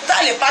tẹ́ wà tá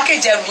a lè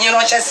pákéjì ẹrù yín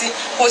ránṣẹ́ sí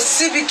kò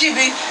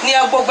síbikíbi ní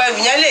gbogbo ẹrù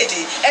yẹn lè dé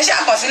ẹ ṣe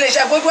àkànṣe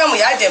iléeṣẹ́ Godwem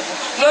Ìyá Ìjẹ̀bú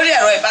lórí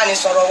ẹ̀rọ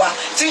ìbánisọ̀rọ̀ wa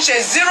tí ń ṣe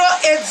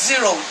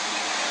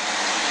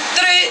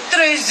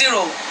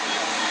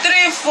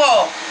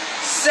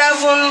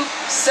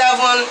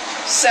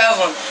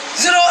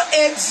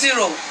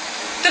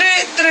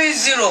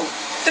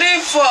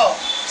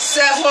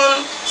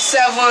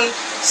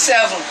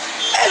 08033034777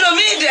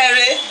 ẹlòmíì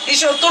dẹ̀rẹ̀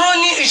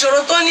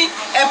ìṣòro tó ní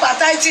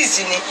hepatitis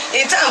ni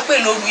èyí tá à ń pè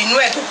lóru inú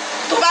ẹ̀dọ̀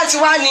tó bá ti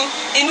wá ní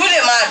inú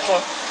lè máa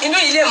dùn inú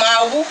yìí lè máa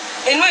wú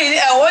inú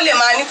ẹ̀wọ̀ lè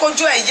máa ní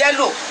kójú ẹ̀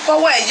yẹ́lò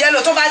kọ́wọ́ ẹ̀ yẹ́lò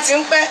tó bá ti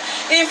ń pẹ́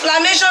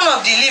inflammation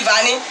of the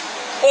liver ni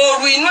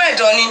òru inú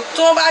ẹ̀dọ̀ ni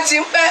tó bá ti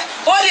ń pẹ́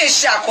ó lè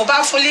ṣe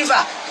àkóbá fún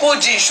liver kó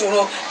di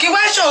ìṣòro kí wá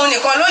ṣòun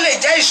nìkan ló lè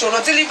jẹ́ ìṣòro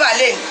tí liver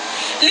lè ní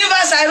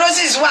liver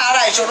cirrhosis wà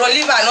ara ìṣòro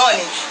liver náà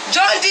ni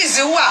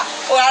jaundice wà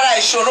ara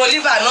ìṣòro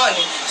liver náà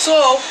ni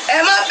so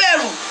ẹ má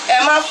bẹ̀rù ẹ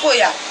má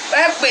fòyà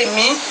ẹ pè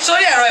mí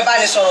sórí ẹ̀rọ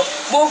ìbánisọ̀rọ̀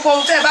gbogbo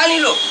ohun tẹ́ ẹ bá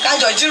nílò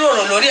kájọ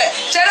jíròrò lórí ẹ̀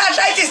ṣẹ́rẹ́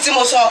arthritis tí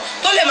mo sọ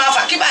tó lè máa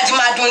fà kí bàdí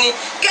máa dun ni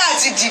kí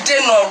àti dìde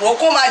nàró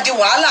kó máa di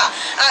wàhálà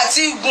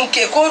àti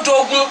gùnkè kó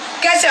dogun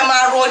kẹ́sẹ̀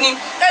máa ro ni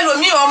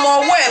ẹlòmíì ọmọ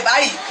ọwọ́ ẹ̀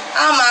báyìí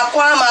á máa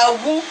kọ́ á máa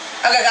wú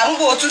àgàgà ń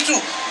gbó òtútù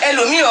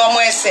ẹlòmíì ọmọ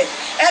ẹsẹ̀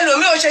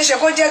ẹlòmíì ó ṣeéṣe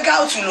kó jẹ́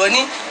gout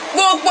lónìí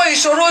gbogbo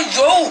ìṣòro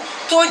yòówù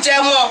tó jẹ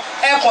mọ́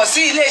ẹ kàn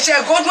sí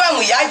iléeṣẹ́ Godwem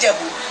Ìyá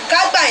Ìjẹ̀bú ká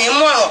gbà yín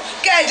mọ̀ràn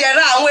kẹ́ẹ̀dẹ̀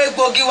ra àwọn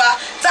egbògi wa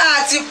tá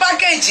a ti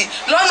pákéjì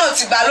lọ́nà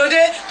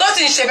tìgbàlódé tó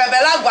ti ń ṣe bẹbẹ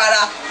lágọ̀ọ́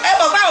ara ẹ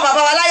mọ̀ pé àwọn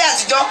bàbá wa láyé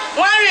àtijọ́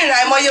wọ́n á rìnrìn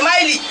àìmọye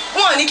máìlì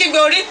wọn ò ní kígbe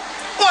orí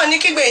wọn ò ní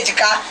kígbe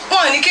èjìká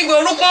wọn ò ní kígbe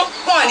orúnkún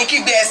wọn ò ní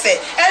kígbe ẹsẹ̀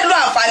ẹ lo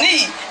àǹfààní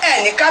yìí ẹ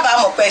ní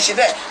kábàámọ̀ pé ẹ ṣe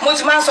bẹ́ẹ̀ mo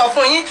ti máa ń sọ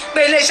fún yín pé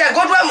iléeṣẹ́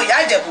Godwem Ìyá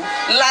Ìjẹ̀bú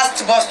last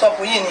bus stop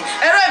yìí ni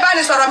ẹ̀rọ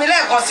ìbánisọ̀rọ̀ mi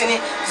lẹ́ẹ̀kan sí ni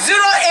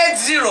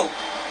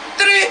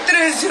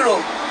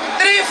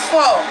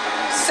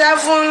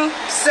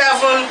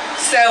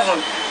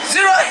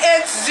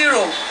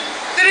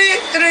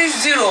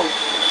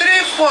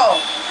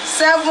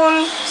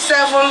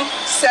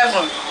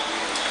 08033034777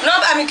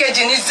 nọ́mbà mi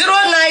kejì ní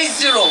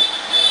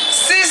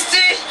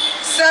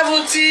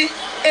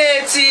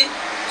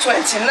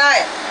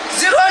 09060708029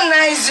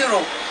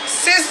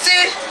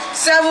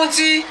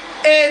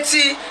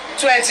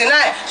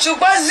 09060708029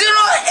 ṣùgbọ́n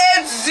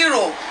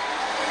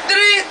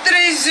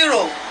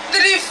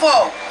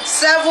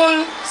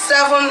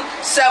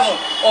 08033034777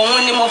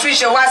 òun ni mo fi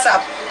ṣe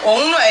WhatsApp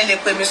òun náà ẹ lè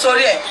pè mí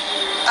sórí ẹ̀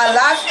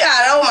àlàáfíà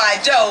ara ó máa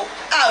jẹ́ o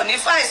a ò ní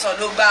fàìsàn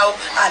ló gbà o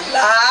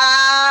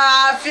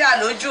àlàáfíà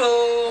lójú o.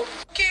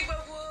 kí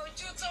gbogbo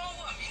ojú tó ń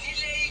wọ̀ mí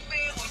nílé pé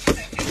ojú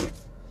tẹ̀ fi.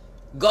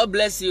 God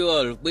bless you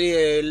all pé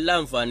ẹ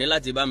láǹfààní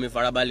láti bá mi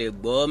farabalẹ̀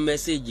gbọ́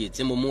mẹ́sẹ̀gì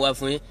tí mo mú wá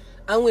fún yín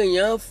àwọn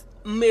èèyàn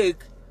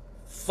make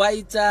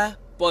vital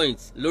point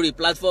lórí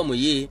platform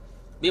yìí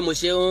bí mo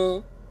ṣe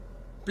ń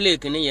play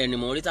kìíní yẹn ni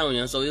mo rí táwọn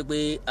èèyàn sọ wípé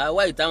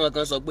àwa ìtàwọn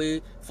kan sọ pé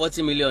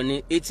 40 million ní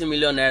 80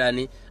 million naira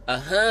ní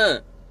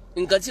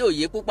nǹkan tí ò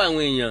yé púpọ̀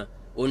àwọn èèyàn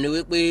ò ní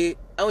wípé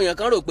àwọn èèyàn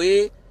kan rò pé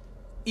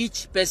each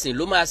person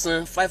ló máa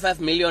san 5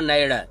 million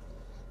naira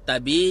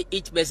tàbí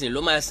each person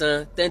ló máa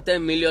san 10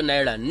 million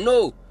naira no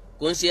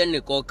kò ń ṣe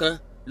ẹnìkọ̀ọ̀kan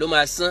ló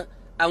máa san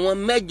àwọn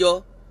mẹ́jọ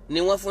ni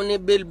wọ́n fún ní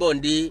bail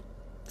bond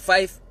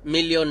 5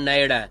 million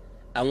naira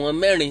àwọn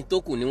mẹ́rin tó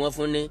kù ni wọ́n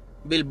fún ní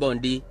bail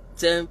bond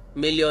 10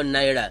 million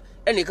naira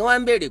ẹnìkan wá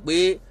ń béèrè pé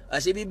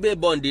àṣebí bail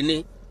bond ni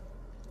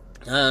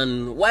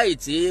why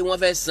tí wọ́n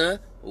fẹ́ san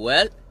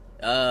well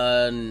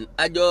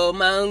àjọ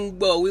máa ń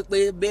gbọ́ wípé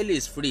bail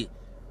is free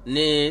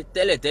ní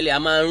tẹ́lẹ̀tẹ́lẹ̀ a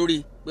máa ń rí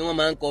pé wọ́n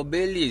máa ń kọ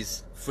bail is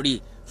free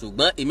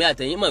ṣùgbọ́n èmi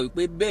àtẹ̀yìn mọ̀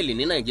wípé bail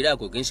ní Nàìjíríà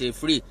kò kí ń ṣe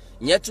free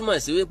ìyẹn túmọ̀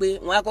sí wípé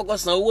wọ́n á kọ́kọ́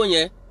san owó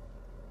yẹn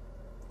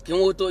kí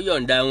wọ́n tó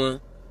yọ̀ǹda wọn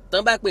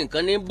tán bá pè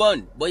nǹkan ní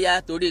bond bóyá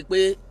torí pé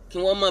kí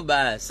wọ́n má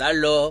bàa sá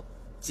lọ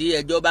tí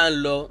ẹjọ́ bá ń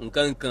lọ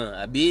nǹkan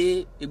àbí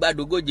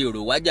igbádogójì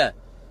èrò wájà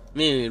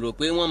mi rò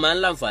pé wọ́n máa ń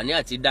láǹfààní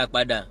àti dá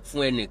padà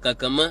fún ẹnì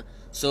kankan mọ́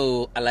so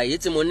àlàyé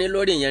tí mo ní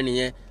lórí yẹn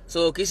nìyẹn so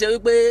kì í ṣe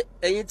wípé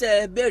ẹ̀yin tẹ́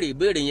ẹ béèrè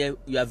ìbéèrè yẹn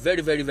you are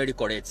very very very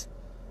correct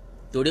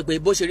torí pé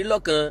bó ṣe rí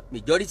lọ́kàn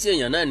majority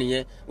èèyàn náà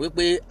nìyẹn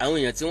wípé àwọn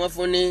èèyàn tí wọ́n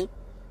fún ní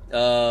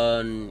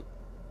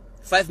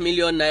 5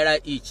 million naira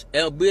each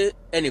ẹ gbé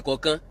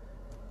ẹnìkọ̀ọ̀kan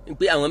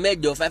pé àwọn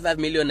mẹ́jọ 5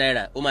 million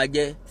naira ó máa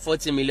jẹ́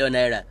 40 million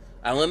naira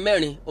àwọn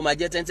mẹ́rin ó máa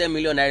jẹ́ 10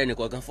 million naira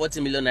nìkọ̀ọ̀kan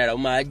 40 million naira ó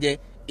máa jẹ́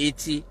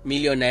 80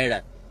 million naira.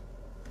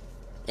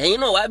 ẹ̀yin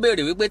náà wá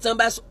béèrè wípé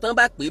tán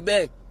bá pè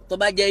bẹ́ẹ̀ tó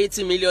bá jẹ́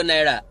 80 million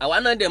naira àwa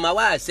náà dẹ̀ máa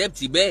wá accept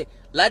bẹ́ẹ̀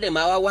ládẹ̀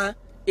máa wá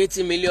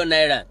 80 million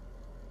naira.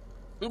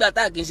 nígbà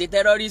tá a kì í ṣe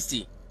terrorist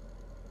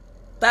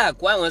tá a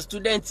kó àwọn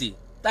student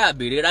tá a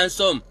béèrè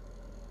ransom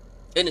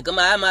ẹnìkan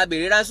máa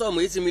béèrè ransom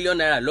 80 million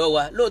naira lọ́wọ́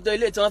wa lóòótọ́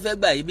ilé tí wọ́n fẹ́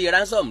gbà yìí bí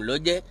ransom ló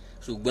jẹ́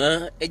ṣùgbọ́n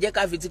ẹ jẹ́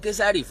ká fi ti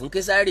Késárì fún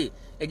Késárì,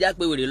 ẹ já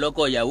pé wèrè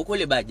lọ́kọ ìyàwó kó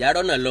lè bàjá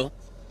rọ́nà lọ.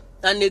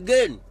 And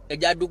again ẹ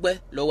já dúpẹ́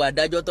lọ́wọ́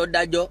adájọ́ tó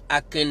dájọ́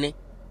akínni.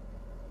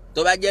 Tó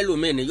bá jẹ́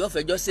lómìn ni yóò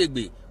fẹjọ́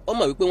ṣègbè, ó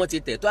mọ̀ wípé wọ́n ti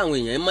tẹ̀tọ́ àwọn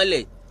èèyàn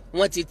mọ́lẹ̀,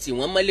 wọ́n ti tì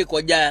wọ́n mọ́lẹ̀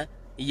kọjá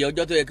iye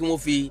ọjọ́ tó yẹ kí wọ́n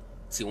fi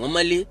tì wọ́n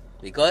mọ́lẹ̀,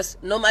 because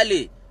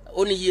normally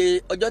ó ní iye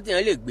ọjọ́ tí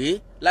wọ́n lè gbé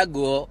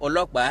lágọ̀ọ́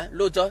ọlọ́pàá.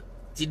 Lóòótọ́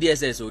ti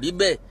DSS ò rí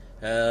bẹ́ẹ̀,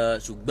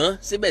 ṣùgbọ́n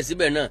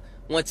síbẹ̀síbẹ̀ náà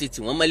wọ́n ti tì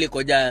wọ́n mọ́lẹ̀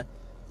kọjá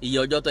iye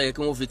ọjọ́ tó yẹ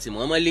kí wọ́n fi tì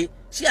wọ́n mọ́lẹ̀.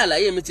 Ṣé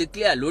àlàyé mi ti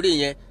clear lórí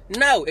yẹn?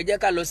 Now ẹ jẹ́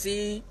ká lọ sí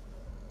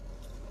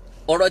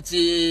ọ̀rọ̀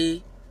tí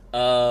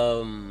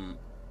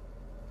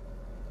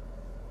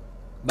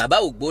bàbá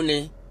Ògbóni,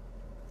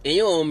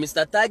 èyàn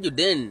Mr.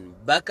 Tajudeen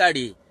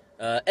Bakare,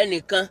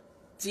 ẹnìkan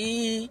tí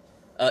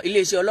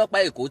iléeṣẹ́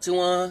ọlọ́pàá Èkó tí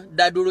wọ́n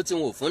dá dúró tí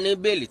wọn ò fún ní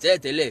bẹ́ẹ̀lì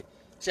tẹ́lẹ̀tẹ́lẹ̀.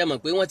 Ṣé mọ̀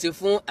pé wọ́n ti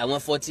fún àwọn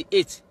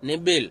 48 ní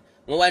bẹ́ẹ̀lì,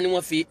 wọ́n wá ní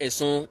wọ́n fi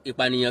ẹ̀sùn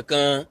ìpànìyàn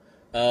kan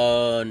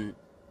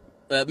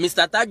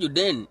Mr.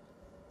 Tajudeen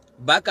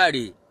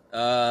Bakare.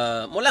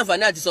 Mo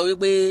láǹfààní àti sọ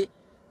wípé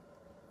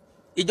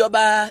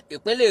ìjọba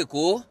ìpínlẹ̀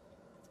Èkó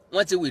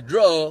wọ́n ti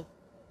withdraw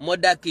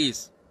murder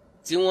case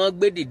tí wọ́n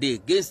gbé dìde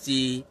against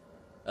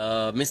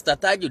Mr.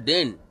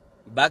 Tajudeen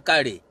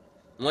Bakare.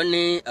 Wọ́n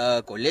ní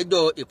kò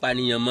lẹ́jọ́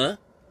ìpànìyàn mọ́,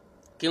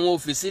 kí wọ́n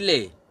fi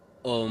sílẹ̀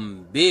on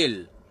bail.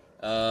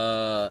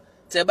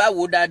 Tẹ́ bá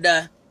wo dáadáa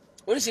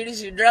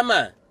oríṣiríṣi drama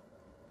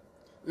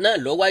náà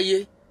ló wáyé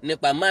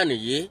nípa máàlù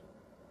yìí,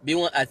 bí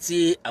wọ́n àti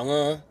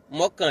àwọn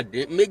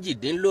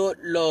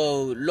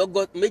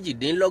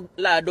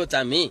méjìdínláàádọ́ta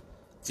míì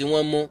tí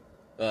wọ́n mú.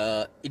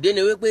 Ìdí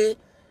ni wípé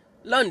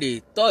Monday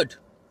 3rd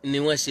ni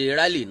wọ́n ṣe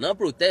rally náà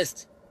protest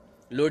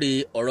lórí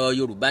ọ̀rọ̀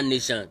Yorùbá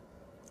Nation.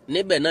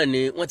 Níbẹ̀ náà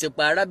ni wọ́n ti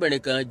pa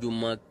arábìnrin kan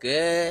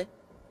Jùmọ̀kẹ́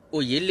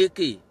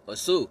Oyèlékè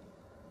ọ̀ṣọ́,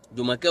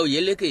 Jùmọ̀kẹ́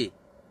Oyèlékè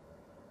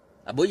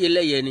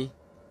àbóyelẹ́yẹ ni,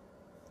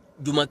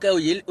 Jùmọ̀kẹ́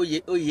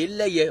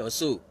Oyèlẹ́yẹ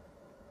ọ̀ṣọ́,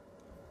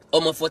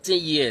 ọmọ 14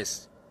 years,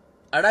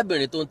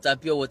 arábìnrin tó ń ta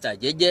pure water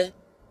jẹ́jẹ́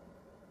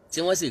tí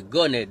wọ́n sì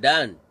gun ẹ̀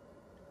down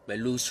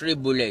pẹ̀lú stray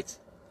bullet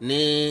ní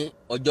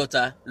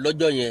Ọjọ́ta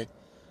lọ́jọ́ yẹn.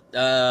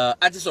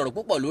 A ti sọ̀rọ̀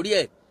púpọ̀ lórí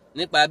ẹ̀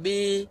nípa bí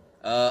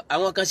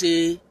àwọn kan ṣe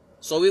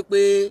sọ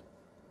wípé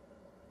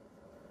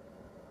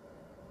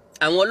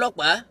àwọn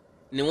ọlọ́pàá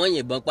ni wọ́n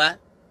yìnbọn pa,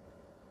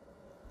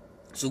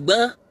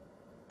 ṣùgbọ́n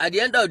at the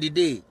end of the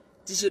day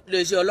tí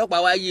iléeṣẹ́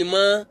ọlọ́pàá wá yí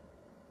mọ́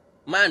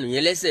máàlù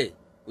yẹn lẹ́sẹ̀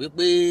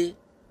wípé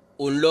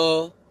òun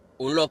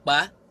lọ pa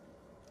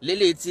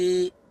lélẹ̀ tí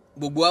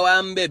gbogbo wa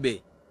ń bẹ̀bẹ̀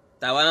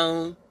tàwa ń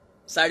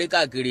sáré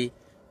káàkiri,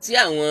 tí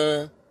àwọn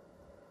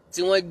tí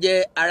wọ́n jẹ́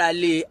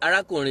aráalé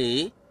arákùnrin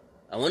yìí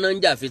àwọn náà ń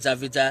jà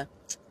fitafita.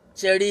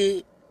 Ṣe rí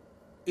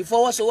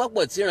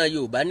ìfọwọ́sowọ́pọ̀ tí ìran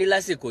Yorùbá ní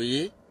lásìkò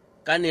yìí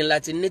ká ní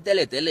láti ní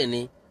tẹ́lẹ̀tẹ́lẹ̀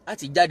ni a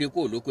ti jáde kó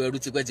lóko ẹrú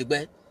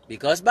tipẹ́tipẹ́,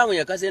 because báwọn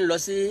èèyàn kan ṣe ń lọ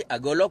sí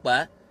àgọ́ ọlọ́pàá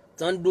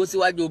tó ń dúró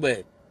síwájú bẹ̀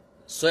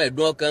sọ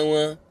ẹ̀dùn ọkàn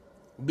wọn,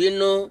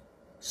 bínú,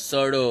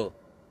 sọ̀rọ̀,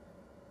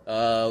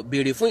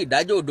 béèrè fún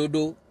ìdájọ́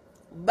òdodo.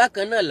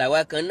 Bákan náà làwa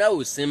kan náà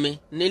ò sinmi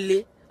nílé,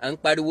 à ń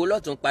pariwo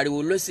lọ́tún pariwo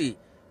lósì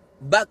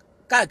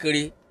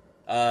káàkiri.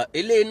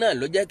 Eléyìí náà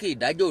ló jẹ́ kí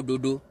ìdájọ́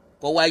òdodo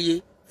kó wáyé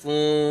fún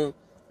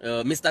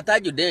Mr.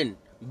 Tajudeen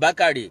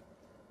Bakare.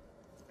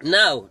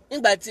 Now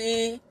nígbà tí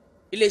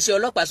iléeṣẹ́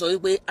ọlọ́pàá sọ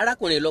wípé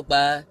arákùnrin ló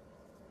pa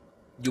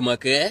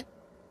Jùmọ̀kẹ́,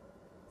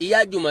 ìyá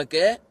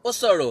Jùmọ̀kẹ́ ó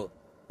sọ̀rọ̀,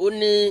 ó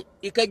ní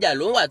Ìkẹjà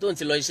ló ń wà tó ń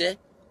ti lọ iṣẹ́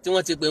tí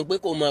wọ́n ti pè ń pé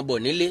kó máa bọ̀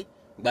nílé.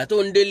 Ìgbà tó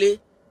ń délé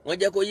wọ́n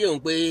jẹ́ kó yé òun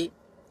pé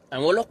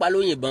àwọn ọlọ́pàá ló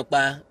yìnbọn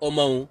pa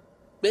ọmọ òun,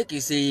 pé kì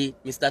í ṣe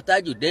Mr.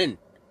 Tajudeen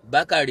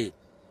Bakare.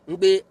 ń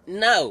pé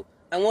now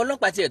àwọn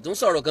ọlọ́pàá tiẹ̀ tún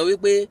sọ̀rọ̀ kan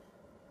wípé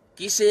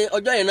kì í ṣe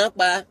ọjọ́ yẹn náà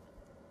pa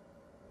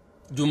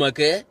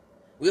Jùmọ̀kẹ́,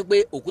 wípé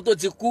òkú tó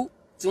ti kú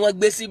tí wọ́n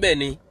gbé síbẹ̀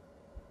ni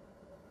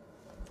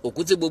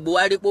òkú tí gbogbo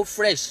wa rí pé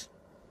fresh,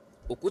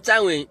 òkú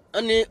táwọn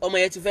èèyàn ní ọmọ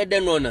yẹn ti fẹ́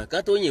dẹnu ọ̀nà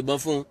kan tó yìnbọn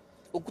fún un,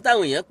 òkú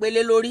táwọn èèyàn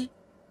pélé lórí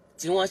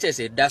tí wọ́n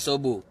ṣẹ̀ṣẹ̀ daṣọ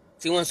bò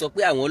tí wọ́n sọ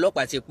pé àwọn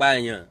ọlọ́pàá ti pa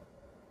èèyàn.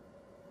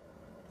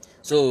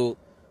 So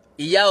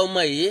ìyá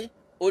ọmọ yìí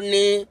ó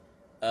ní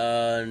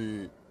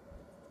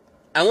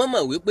àwọn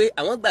mọ̀ wípé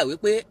àwọn gbà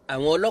wípé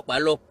àwọn ọlọ́pàá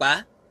lọ pa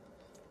á.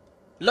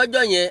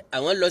 Lọ́jọ́ yẹn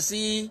àwọn lọ sí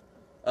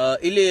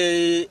ilé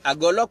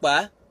àgọ́ ọlọ́pàá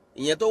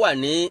ìyẹn tó wà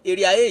ní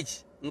area H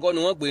nǹkan ni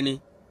wọ́n pè ní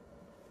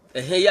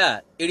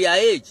area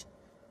H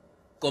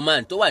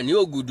command tó wà ní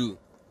Ògùdù,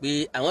 pé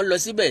àwọn lọ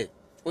síbẹ̀.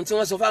 Ohun tí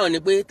wọ́n sọ fáwọn ni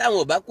pé táwọn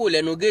ò bá kú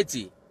lẹ́nu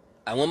géètì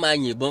àwọn máa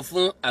yìnbọn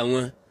fún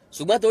àwọn,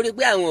 ṣùgbọ́n torí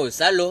pé àwọn ò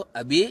sá lọ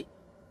àbí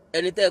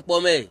ẹni tẹ́ pọ́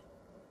mẹ́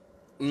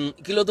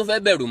kí ló tó fẹ́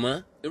bẹ̀rù mọ́,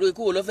 irú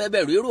ikú wo ló fẹ́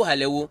bẹ̀rù, irú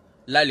ìhàlẹ̀ wo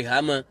la lè há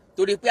mọ́,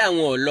 torí pé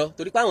àwọn ò lọ,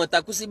 torí pé àwọn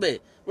takú síbẹ̀.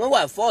 Wọ́n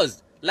wà forced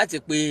láti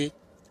pe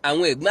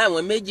àwọn ẹ̀gbọ́n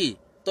àwọn méjì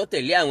tó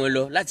tẹ̀lé àwọn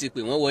lọ láti pè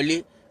wọ́n wọlé.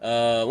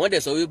 Wọ́n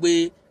dẹ̀ sọ wípé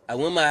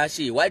àwọn máa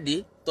ṣe ìwádìí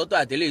tọ́tọ́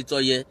àtẹ̀lé ìtọ́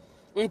yẹ.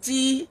 N tí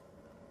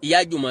ìyá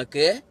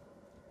Jùmọ̀kẹ́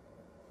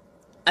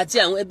àti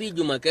àwọn ẹbí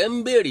Jùmọ̀kẹ́ ń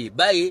béèrè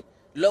báyìí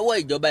lọ́wọ́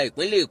ìjọba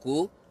ìpínlẹ̀ Èkó,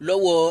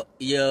 lọ́wọ́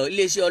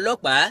iléeṣẹ́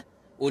ọlọ́pàá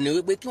òní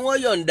wípé kí wọ́n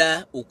yọ̀ǹda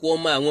òkú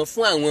ọmọ àwọn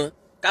fún àwọn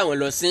káwọn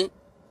lọ sin.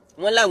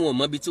 Wọ́n láwọn ò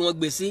mọ ibi tí wọ́n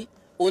gbé sí.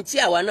 Ohun tí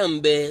àwa náà ń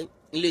bẹ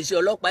iléeṣẹ́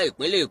ọlọ́pàá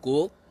ìpínlẹ̀ Èkó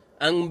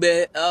à ń bẹ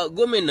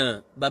gómìnà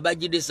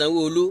Babájídé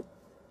Sanwó-Olú,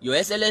 Your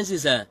Excellency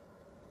sir,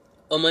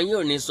 ọmọ yín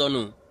ò ní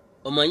sọnù,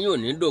 ọmọ yín ò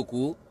ní dòkú,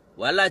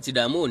 wàhálà àti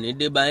ìdààmú ò ní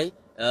dé báyìí,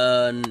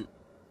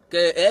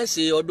 kẹ ẹ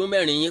ṣe ọdún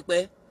mẹ́rin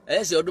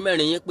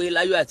yín pé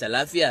láyọ̀ àti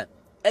àlàáfíà.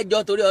 Ẹjọ́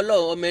torí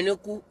Ọlọ́run, ọmọ ẹni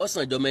kú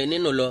ọ̀sán jọmọ ẹni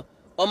nù lọ,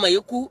 ọmọ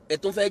yìí kú ẹ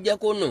tún fẹ́ jẹ́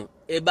kó nù.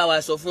 Ẹ bá wa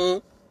sọ fún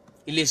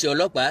iléeṣẹ́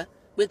ọlọ́pàá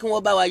pé kí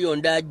wọ́n bá wa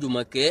yọ̀ǹda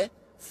Jùmọ̀kẹ́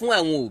fún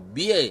àwọn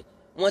òbí ẹ̀.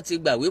 Wọ́n ti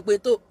gbà wípé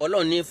tó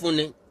Ọlọ́run ní fún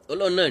ni,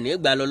 Ọlọ́run náà ní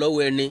gbà lọ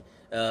lọ́wọ́ ẹni.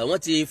 Wọ́n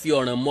ti fi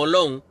ọ̀ràn mọ́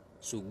Ọlọ́run,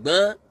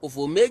 ṣùgbọ́n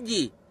òfò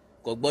méjì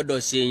kò gbọ́dọ̀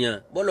ṣèyàn,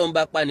 bọ́lọ̀ ń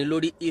bá pani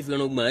lórí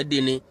ìfirùngbọ̀n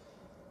dín ni.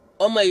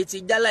 Ọmọ yìí ti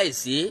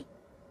jáláìsí,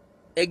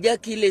 ẹ jẹ́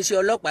kí iléeṣẹ́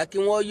ọlọ́pàá kí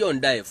wọ́n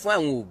yọ̀ǹda ẹ̀ fún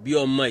àwọn òbí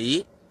ọmọ yìí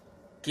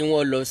kí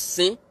wọ́n lọ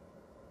sin.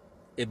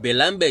 Ẹ̀bẹ̀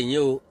là ń bẹ̀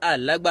yín o,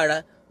 alágbára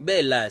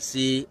bẹ́ẹ̀ là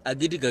sí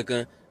agídí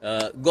kankan.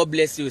 God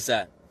bless you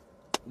sir,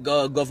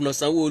 Governor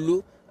Sanwó-Olú.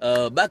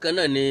 Bákan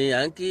náà ni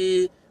à ń kí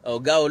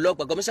ọ̀gá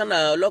ọlọ́pàá, kọmíṣánná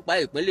ọlọ́pàá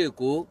ìpínlẹ̀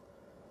Èkó.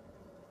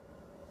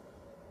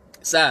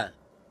 Sir,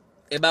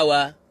 ẹ bá wa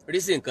rí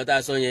sí nǹkan tá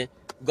a sọ yẹn.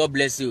 God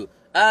bless you.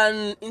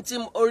 And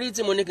orí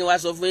tí mo ní kí n wá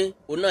sọ fún yín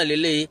òun náà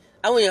lélẹ́yìí.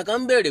 Àwọn èèyàn kan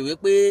ń béèrè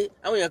wípé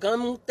àwọn èèyàn kan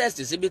ń text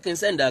síbi kí n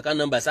send account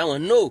number sáwọn.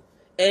 No,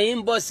 ẹ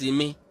inbox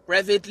mi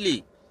privately,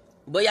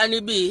 bóyá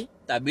níbí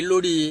tàbí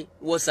lórí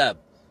WhatsApp.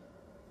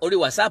 Orí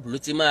WhatsApp ló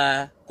ti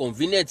máa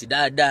convenient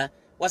dáadáa.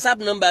 WhatsApp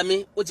number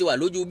mi ó ti wà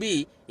lójú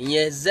bíi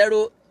ìyẹn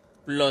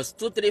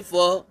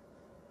 0+234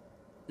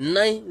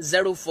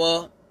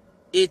 904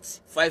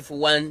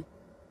 851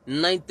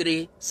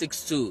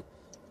 9362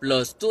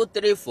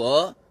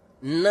 +234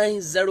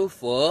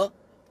 904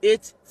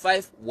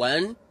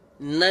 851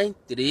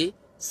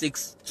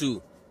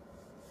 9362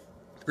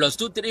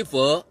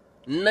 +234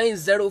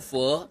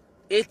 904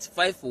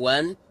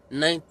 851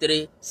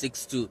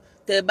 9362.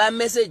 Tẹ́ bá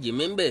mẹ́sẹ̀gì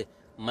mi ń bẹ̀,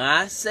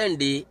 màá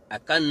sẹ́ndì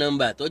account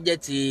number tó jẹ́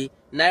ti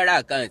Naira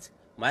account,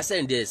 màá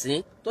sẹ́ndì ẹ̀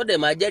sí, tó dẹ̀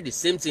máa jẹ́ the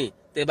same thing.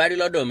 Tẹ́ bá rí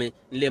lọ́dọ̀ mi,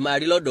 lè máa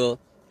rí lọ́dọ̀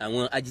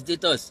àwọn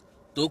agitators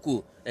tó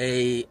kù.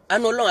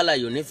 Àánú Ọlọ́run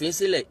aláyọ̀ ní fi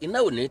sílẹ̀, iná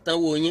ò ní tán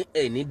wo yín,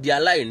 ẹ̀ ní di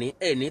aláìní,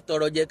 ẹ̀ ní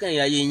tọrọ jẹ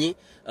kẹ́yìn ayé yín.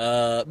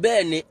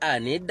 Bẹ́ẹ̀ ni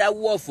àní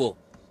dáwọ́ ọ̀fọ̀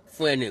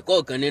fún ẹnì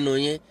kọ̀ọ̀kan nínú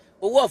yín.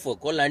 Owó ọ̀fọ̀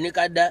kọ́ la ní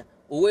ká dá,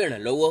 owó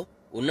ìrànlọ́wọ́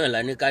òun náà la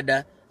ní ká dá.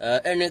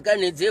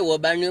 Ẹnikẹ́ni tí ìwọ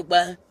bá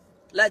nípa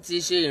láti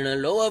ṣe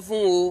ìrànlọ́wọ́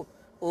fún o,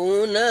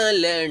 òun náà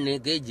lẹ́rìn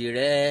kejì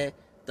rẹ̀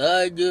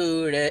tọ́jú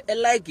rẹ̀. Ẹ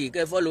láìkì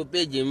kẹ́ fọ́lọ̀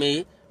péjì mi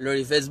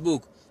lórí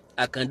Facebook,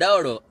 Àkàndá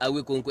Ọ̀rọ̀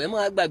Awikonko. Ẹ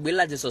má gbàgbé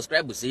láti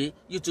subscribe sí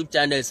YouTube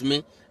channels mi.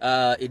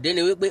 Ìdí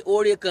ni wípé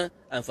oore kan,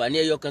 àǹfààní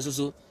ẹyọ kan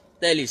ṣoṣo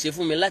tẹ́ lè ṣe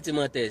fún mi láti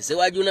mọ tẹ̀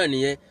síwájú náà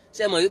nìyẹn.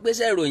 Ṣé mọ̀ wípé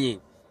ṣe ìròyìn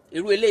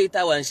irú eléyìí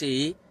táwa ń ṣe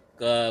yìí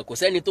kò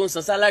sẹ́ni tó ń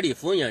san sálárì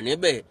fún yàn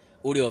níbẹ̀,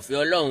 oore ọ̀fẹ́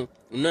Ọlọ́run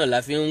náà la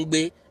fi ń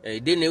gbé.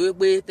 Ìdí ni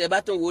wípé tẹ́ bá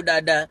tún wo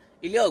dáadáa,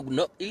 ilé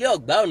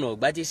ọ̀gbá ọ̀nà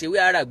ọ̀gbá ti ṣe wí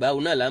àràgbá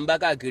òun náà là ń bá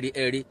káàkiri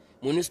ẹ̀rí.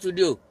 Mo ní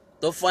studio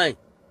tó fine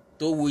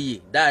tó wuyì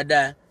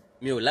dáadáa,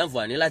 mi ò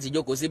láǹfààní láti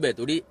jókòó síbẹ̀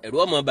torí ẹ̀rù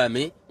ọmọ bà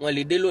mí, wọ́n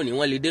lè dé lónìí,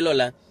 wọ́n lè dé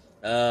lọ́la.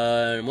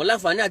 Mo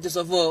láǹfààní àti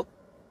sọ fún ọ,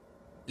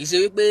 kì í ṣe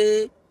wípé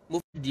mo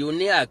fi di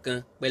oníhà kan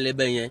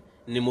pẹlẹbẹ yẹn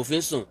ni mo fi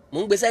ń sùn. Mo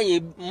ń gbé sẹ́yìn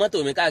mọ́tò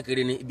mi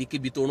káàkiri ni,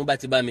 ibikíbi torun bá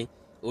ti bá mi,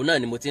 òun náà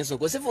ni mo ti ń sùn.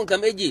 Kò sí fún nǹkan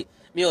méjì,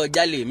 mi ò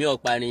jalè, mi ò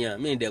pànìyàn,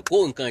 mi ì dẹ̀ kó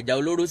nǹkan ìjà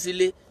olóró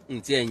sílé,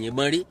 ntí ẹ̀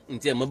yìnbọn rí,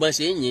 ntí ẹ̀ mọ́ bọ́n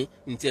ṣe ń yìn,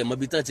 ntí ẹ̀ mọ́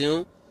bí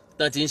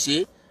tán ti ń ṣe.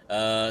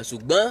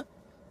 Ṣùgbọ́n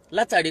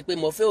látàrí pé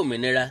mo fẹ́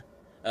òmìnira,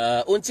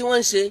 ohun tí wọ́n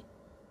ń ṣe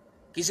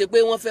kì í ṣe pé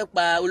wọ́n fẹ́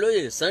pa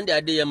olóyè Sunday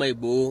Adéyẹmọ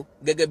Ìgbòho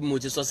gẹ́gẹ́ bí mo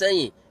ti sọ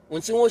sẹ́yìn.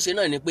 Ohun tí wọ́n ṣe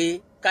náà ni pé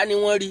ká ní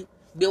wọ́n rí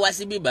gbé wá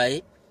síbí báyìí,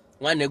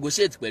 wọ́n á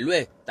negotiate pẹ̀lú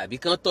ẹ̀ tàbí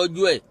kán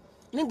tọ́jú ẹ̀.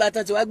 Nígbà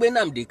tán ti wá gbé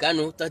Nnamdi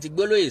Kanu, tán ti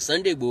gbé olóyè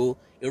Sunday Ìgbòho,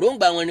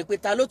 èròǹgbà wọn ni pé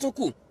ta ló tún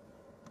kù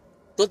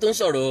tó tún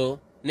sọ̀rọ̀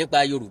nípa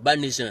Yorùbá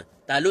Nation,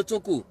 ta ló tún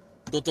kù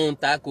tó tún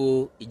tako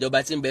ìjọba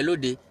tí ń bẹ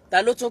lóde, ta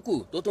ló tún kù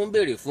tó tún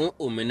béèrè fún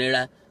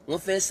òmìnira. Wọ́n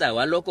fẹ́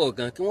ṣàwá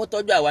lọ́kọ̀ọ̀kan kí wọ́n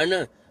tọ́jú àwa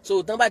náà. So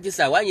tán bá ti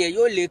ṣàwá yẹn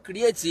yóò lè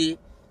create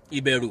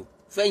ìbẹ̀rù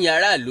fẹ̀yìn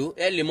aráàlú.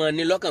 Ẹ lè mọ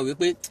ní lọ́kàn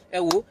wípé ẹ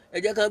wo, ẹ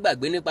jẹ́ kán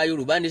gbàgbé nípa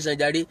Yorùbá Nation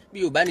jàre, bí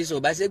Yorùbá Nation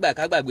ò bá ṣe gbà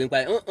ká gbàgbé nípa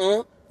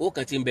ó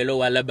kàn ti ń bẹ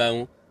lọ́wọ́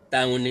alábàáhùn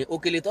táwọn ni.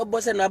 Òkèlè tó bọ́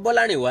sẹ́nu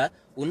abọ́lárìn wá,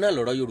 òun náà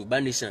lọ̀rọ̀ Yorùbá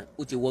Nation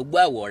ó ti wọgbọ́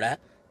àwọ̀rá.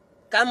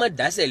 Ká mọ̀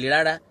dásẹ̀ lé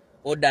rárá,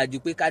 ó dájú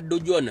pé ká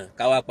dójú ọ̀nà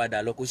ká wá padà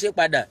lọ, kò ṣe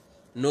padà,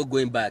 no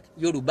going back.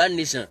 Yorùbá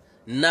Nation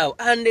now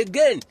and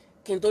again.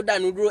 Kí n tó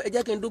dánu dúró, ẹ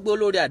jẹ́ kí n dúpẹ́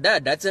olórí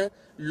àdáàdá tán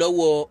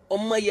lọ́wọ́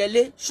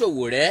Omiyale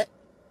Sowore.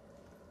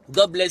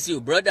 God bless you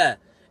brother.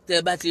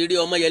 Tẹ́ bá ti rí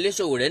Omiyale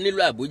Sowore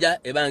nílùú Àbújá,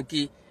 ẹ bá ń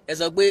kí, ẹ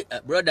sọ pé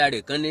brother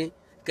rẹ̀ kan ní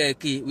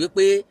kẹ́ẹ̀kì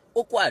wípé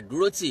ó kó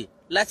àdúrótì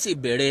láti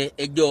ìbẹ̀rẹ̀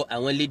ẹjọ́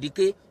àwọn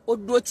lédìké. Ó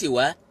dúró tì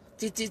wá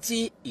títí tí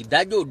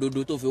ìdájọ́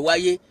òdodo tó fi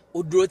wáyé, ó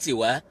dúró tì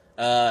wá.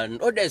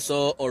 Ó dẹ̀ sọ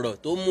ọ̀rọ̀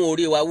tó mú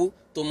orí wa wú,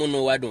 tó múnú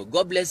wa dùn.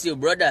 God bless you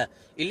brother.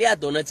 Ilé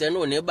àtọ̀nà tiẹ̀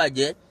náà ò ní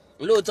bàjẹ́.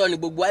 Lóòótọ́ ni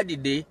gbogbo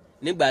àdìde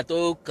nígbà tó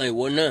kan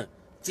ìwọ náà,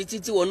 títí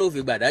tí wọn náà fi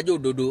gbàdájọ́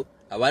òdodo,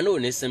 àwa náà ò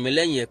ní sinmi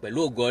lẹ́yìn ẹ̀ pẹ̀lú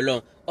ògo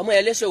Ọlọ́run.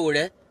 Omiyale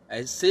Sowore, I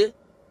say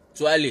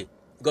tuale,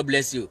 God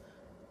bless you.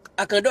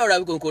 Àkàndá Ọ̀rọ̀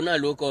Awikonko náà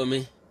ló kọ́ mi.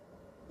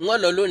 Wọ́n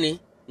lọ lónìí,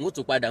 n ó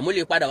tún padà mo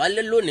lè padà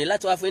wálé lónìí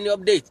láti wá fún ní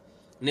update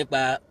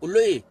nípa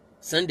olóyè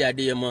Sunday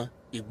Adéyẹmọ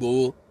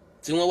Ìgbòho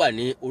tí wọ́n wà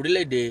ní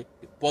orílẹ̀-èdè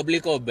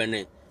Republic of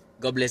Benin.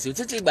 God bless you.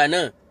 Títí ìgbà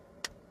náà.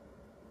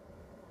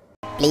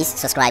 Please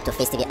subscribe to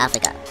Face TV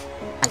Africa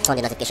and turn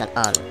the notification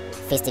on.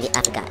 Face TV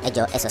Africa, ẹ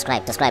jọ̀ọ́,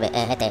 subscribe,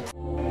 hete.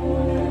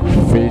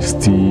 Face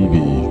TV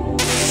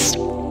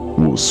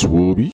was Swoby.